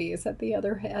copy is at the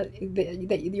other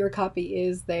that your copy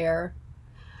is there.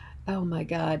 Oh my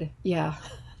God. Yeah.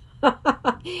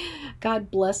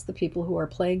 God bless the people who are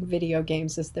playing video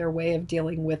games as their way of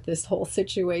dealing with this whole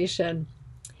situation.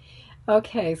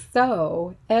 Okay,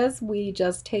 so as we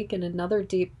just take in another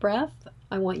deep breath,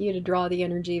 I want you to draw the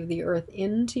energy of the earth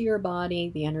into your body,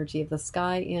 the energy of the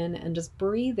sky in, and just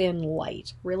breathe in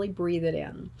light. Really breathe it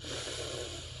in.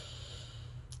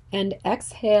 And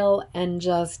exhale and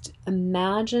just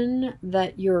imagine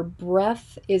that your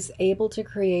breath is able to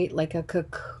create like a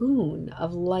cocoon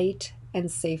of light and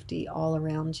safety all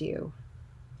around you.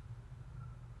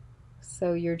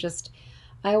 So you're just,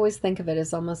 I always think of it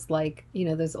as almost like, you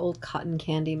know, those old cotton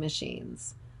candy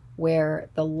machines where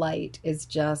the light is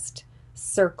just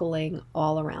circling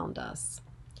all around us.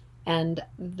 And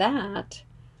that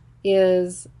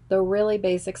is the really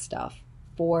basic stuff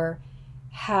for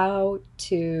how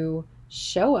to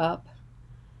show up,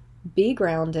 be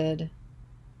grounded,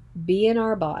 be in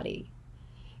our body.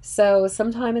 So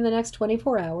sometime in the next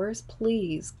 24 hours,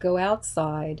 please go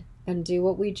outside and do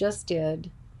what we just did,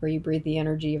 where you breathe the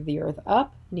energy of the earth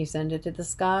up and you send it to the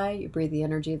sky. You breathe the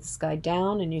energy of the sky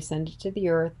down and you send it to the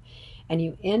earth. And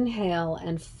you inhale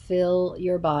and fill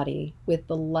your body with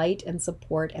the light and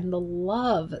support and the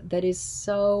love that is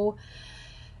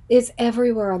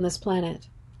everywhere on this planet.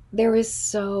 There is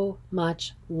so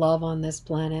much love on this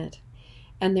planet,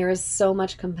 and there is so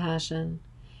much compassion,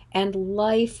 and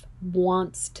life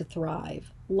wants to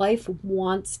thrive. Life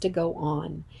wants to go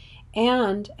on.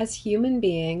 And as human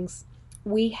beings,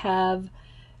 we have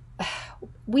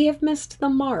missed the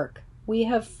mark. We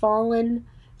have fallen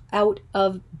out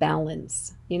of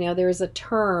balance. You know, there's a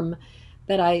term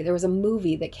there was a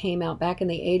movie that came out back in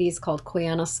the 80s called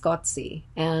Koyaanisqatsi,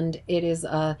 and it is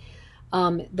the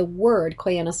word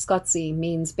Koyaanisqatsi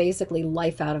means basically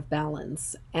life out of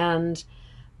balance. And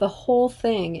the whole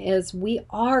thing is we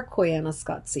are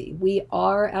Koyaanisqatsi. We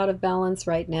are out of balance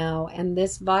right now. And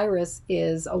this virus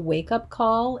is a wake-up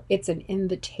call. It's an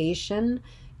invitation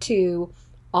to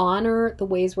honor the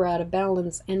ways we're out of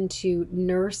balance and to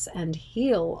nurse and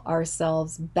heal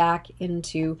ourselves back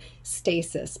into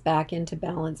stasis, back into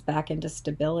balance, back into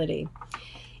stability.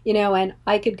 You know, and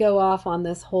I could go off on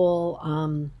this whole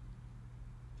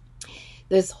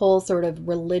sort of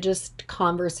religious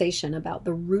conversation about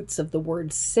the roots of the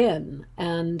word sin,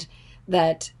 and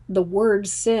that the word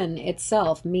sin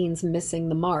itself means missing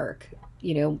the mark,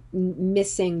 you know,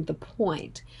 missing the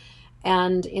point.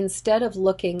 And instead of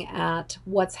looking at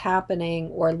what's happening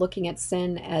or looking at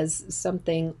sin as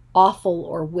something awful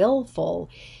or willful,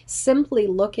 simply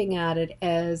looking at it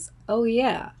as, oh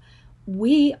yeah,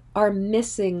 we are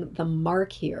missing the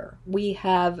mark here. We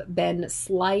have been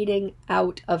sliding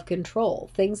out of control.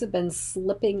 Things have been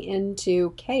slipping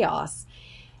into chaos.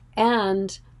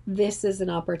 And this is an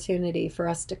opportunity for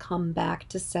us to come back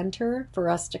to center, for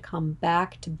us to come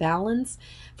back to balance,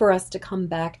 for us to come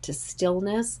back to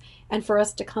stillness, and for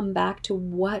us to come back to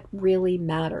what really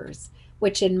matters,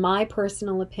 which in my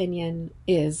personal opinion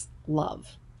is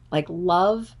love. Like,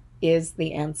 love is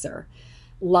the answer.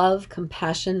 Love,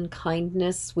 compassion,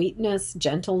 kindness, sweetness,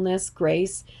 gentleness,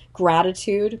 grace,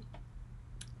 gratitude.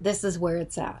 This is where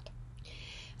it's at.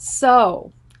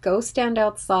 So go stand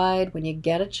outside when you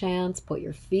get a chance, put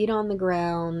your feet on the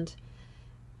ground,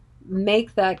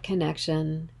 make that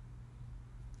connection,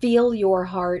 feel your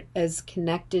heart as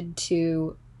connected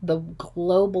to the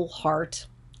global heart,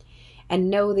 and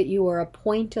know that you are a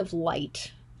point of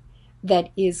light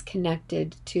that is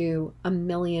connected to a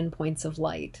million points of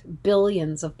light,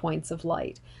 billions of points of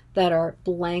light that are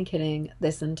blanketing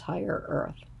this entire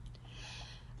earth.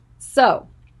 So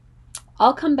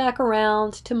I'll come back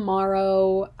around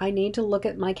tomorrow. I need to look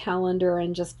at my calendar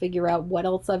and just figure out what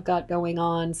else I've got going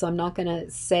on. So I'm not going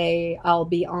to say I'll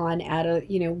be on at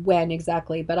when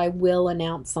exactly, but I will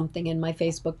announce something in my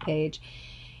Facebook page.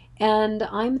 And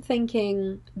I'm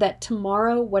thinking that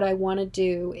tomorrow what I want to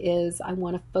do is I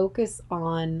want to focus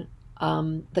on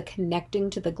the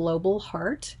connecting to the global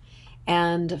heart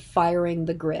and firing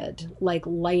the grid, like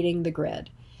lighting the grid.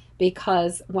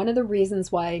 Because one of the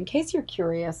reasons why, in case you're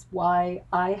curious, why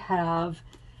I have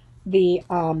the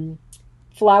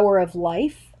flower of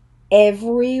life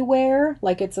everywhere,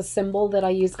 like it's a symbol that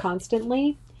I use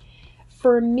constantly.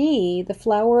 For me, the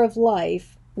flower of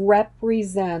life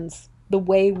represents the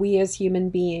way we as human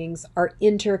beings are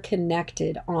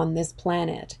interconnected on this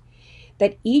planet.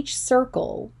 That each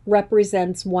circle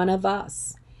represents one of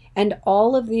us, and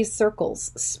all of these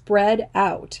circles spread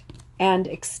out and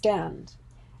extend.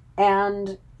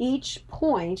 And each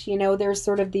point, there's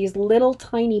sort of these little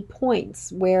tiny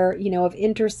points where, of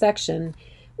intersection,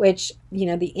 which,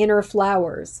 the inner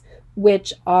flowers,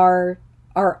 which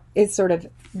is sort of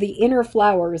the inner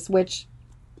flowers, which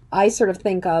I sort of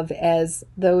think of as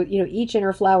though, each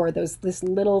inner flower, those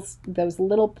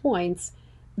little points,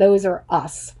 those are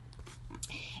us.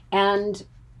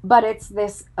 But it's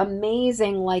this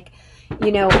amazing, like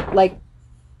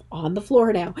on the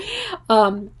floor now.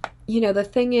 The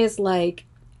thing is, like,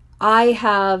 I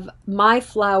have my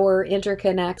flower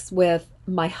interconnects with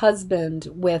my husband,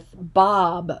 with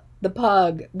Bob, the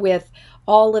pug, with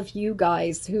all of you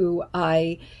guys who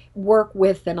I work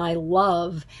with and I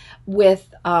love,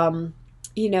 with,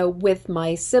 with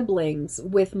my siblings,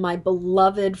 with my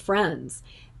beloved friends,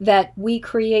 that we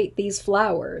create these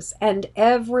flowers, and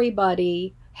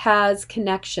everybody has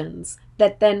connections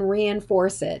that then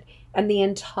reinforce it, and the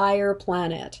entire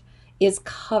planet is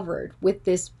covered with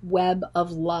this web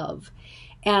of love.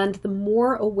 And the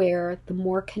more aware, the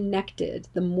more connected,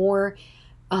 the more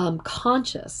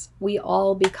conscious we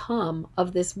all become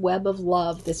of this web of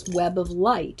love, this web of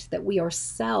light, that we are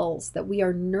cells, that we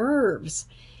are nerves,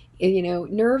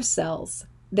 nerve cells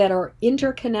that are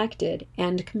interconnected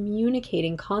and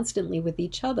communicating constantly with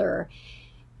each other,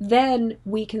 then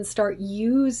we can start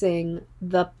using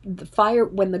the fire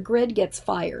when the grid gets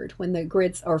fired, when the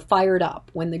grids are fired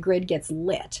up, when the grid gets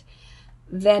lit,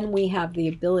 then we have the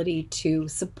ability to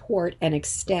support and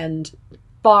extend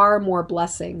far more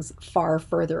blessings far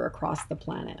further across the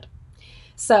planet.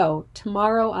 So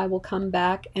tomorrow I will come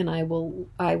back and I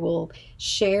will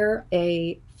share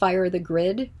a Fire the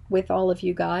Grid with all of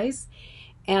you guys.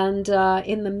 And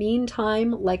in the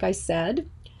meantime, like I said,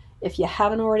 if you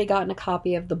haven't already gotten a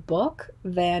copy of the book,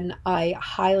 then I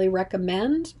highly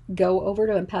recommend go over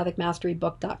to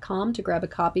empathicmasterybook.com to grab a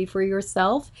copy for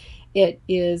yourself.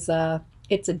 It's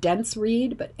a dense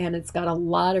read, and it's got a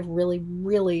lot of really,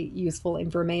 really useful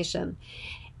information.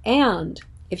 And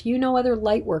if you know other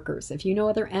light workers, if you know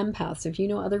other empaths, if you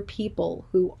know other people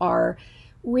who are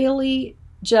really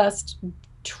just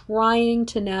trying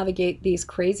to navigate these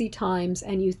crazy times,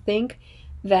 and you think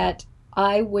that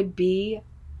I would be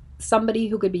somebody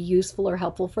who could be useful or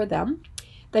helpful for them,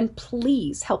 then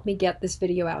please help me get this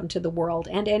video out into the world,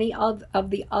 and any of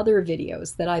the other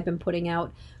videos that I've been putting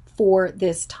out for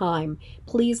this time.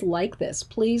 Please like this.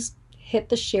 Please hit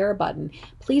the share button.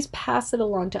 Please pass it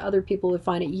along to other people who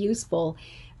find it useful.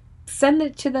 Send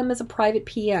it to them as a private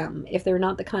PM if they're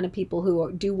not the kind of people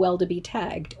who do well to be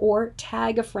tagged, or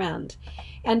tag a friend.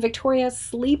 And Victoria,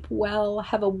 sleep well.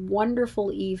 Have a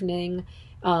wonderful evening.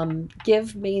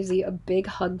 Give Maisie a big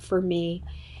hug for me.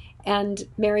 And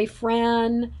Mary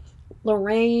Fran,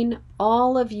 Lorraine,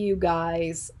 all of you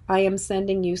guys, I am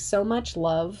sending you so much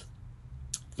love.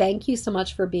 Thank you so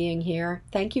much for being here.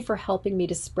 Thank you for helping me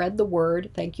to spread the word.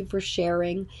 Thank you for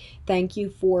sharing. Thank you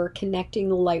for connecting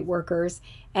the light workers.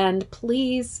 And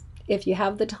please, if you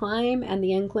have the time and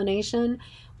the inclination,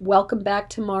 welcome back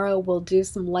tomorrow. We'll do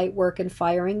some light work and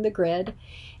firing the grid.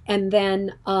 And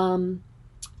then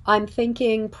I'm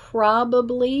thinking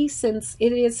probably, since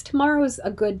tomorrow's a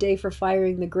good day for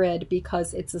firing the grid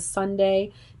because it's a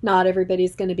Sunday, not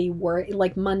everybody's going to be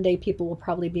like Monday, people will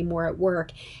probably be more at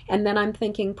work. And then I'm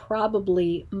thinking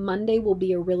probably Monday will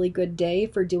be a really good day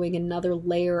for doing another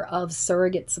layer of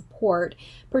surrogate support,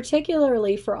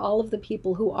 particularly for all of the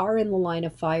people who are in the line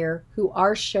of fire, who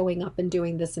are showing up and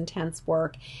doing this intense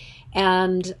work.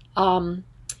 And,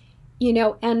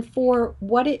 and for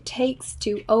what it takes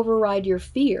to override your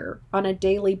fear on a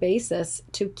daily basis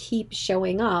to keep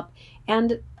showing up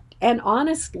and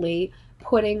honestly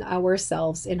putting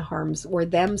ourselves in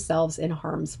themselves in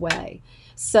harm's way.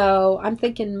 So I'm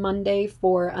thinking Monday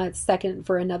for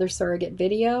another surrogate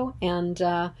video, and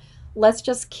let's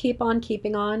just keep on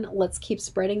keeping on. Let's keep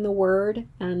spreading the word.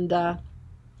 And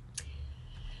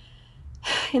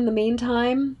in the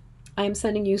meantime, I am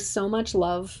sending you so much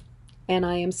love. And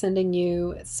I am sending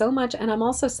you so much, and I'm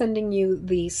also sending you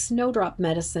the snowdrop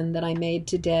medicine that I made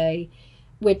today,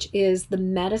 which is the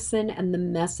medicine and the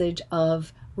message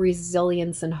of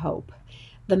resilience and hope.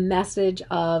 The message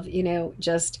of,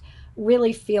 just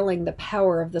really feeling the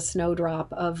power of the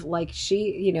snowdrop, of like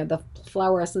the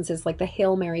flower essence is like the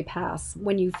Hail Mary pass.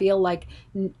 When you feel like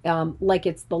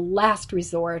it's the last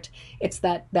resort, it's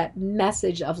that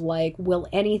message of like, will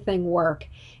anything work?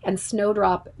 And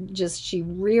Snowdrop she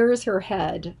rears her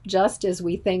head just as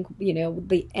we think,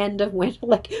 the end of winter,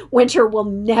 like winter will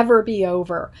never be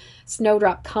over.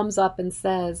 Snowdrop comes up and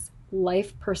says,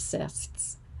 life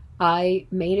persists. I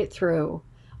made it through.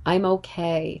 I'm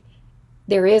okay.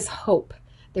 There is hope.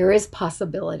 There is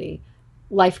possibility.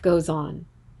 Life goes on.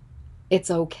 It's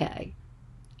okay.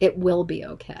 It will be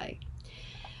okay.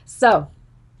 So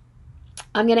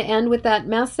I'm going to end with that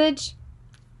message.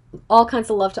 All kinds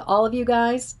of love to all of you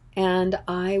guys, and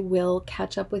I will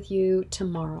catch up with you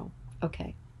tomorrow.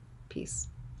 Okay. Peace.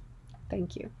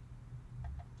 Thank you.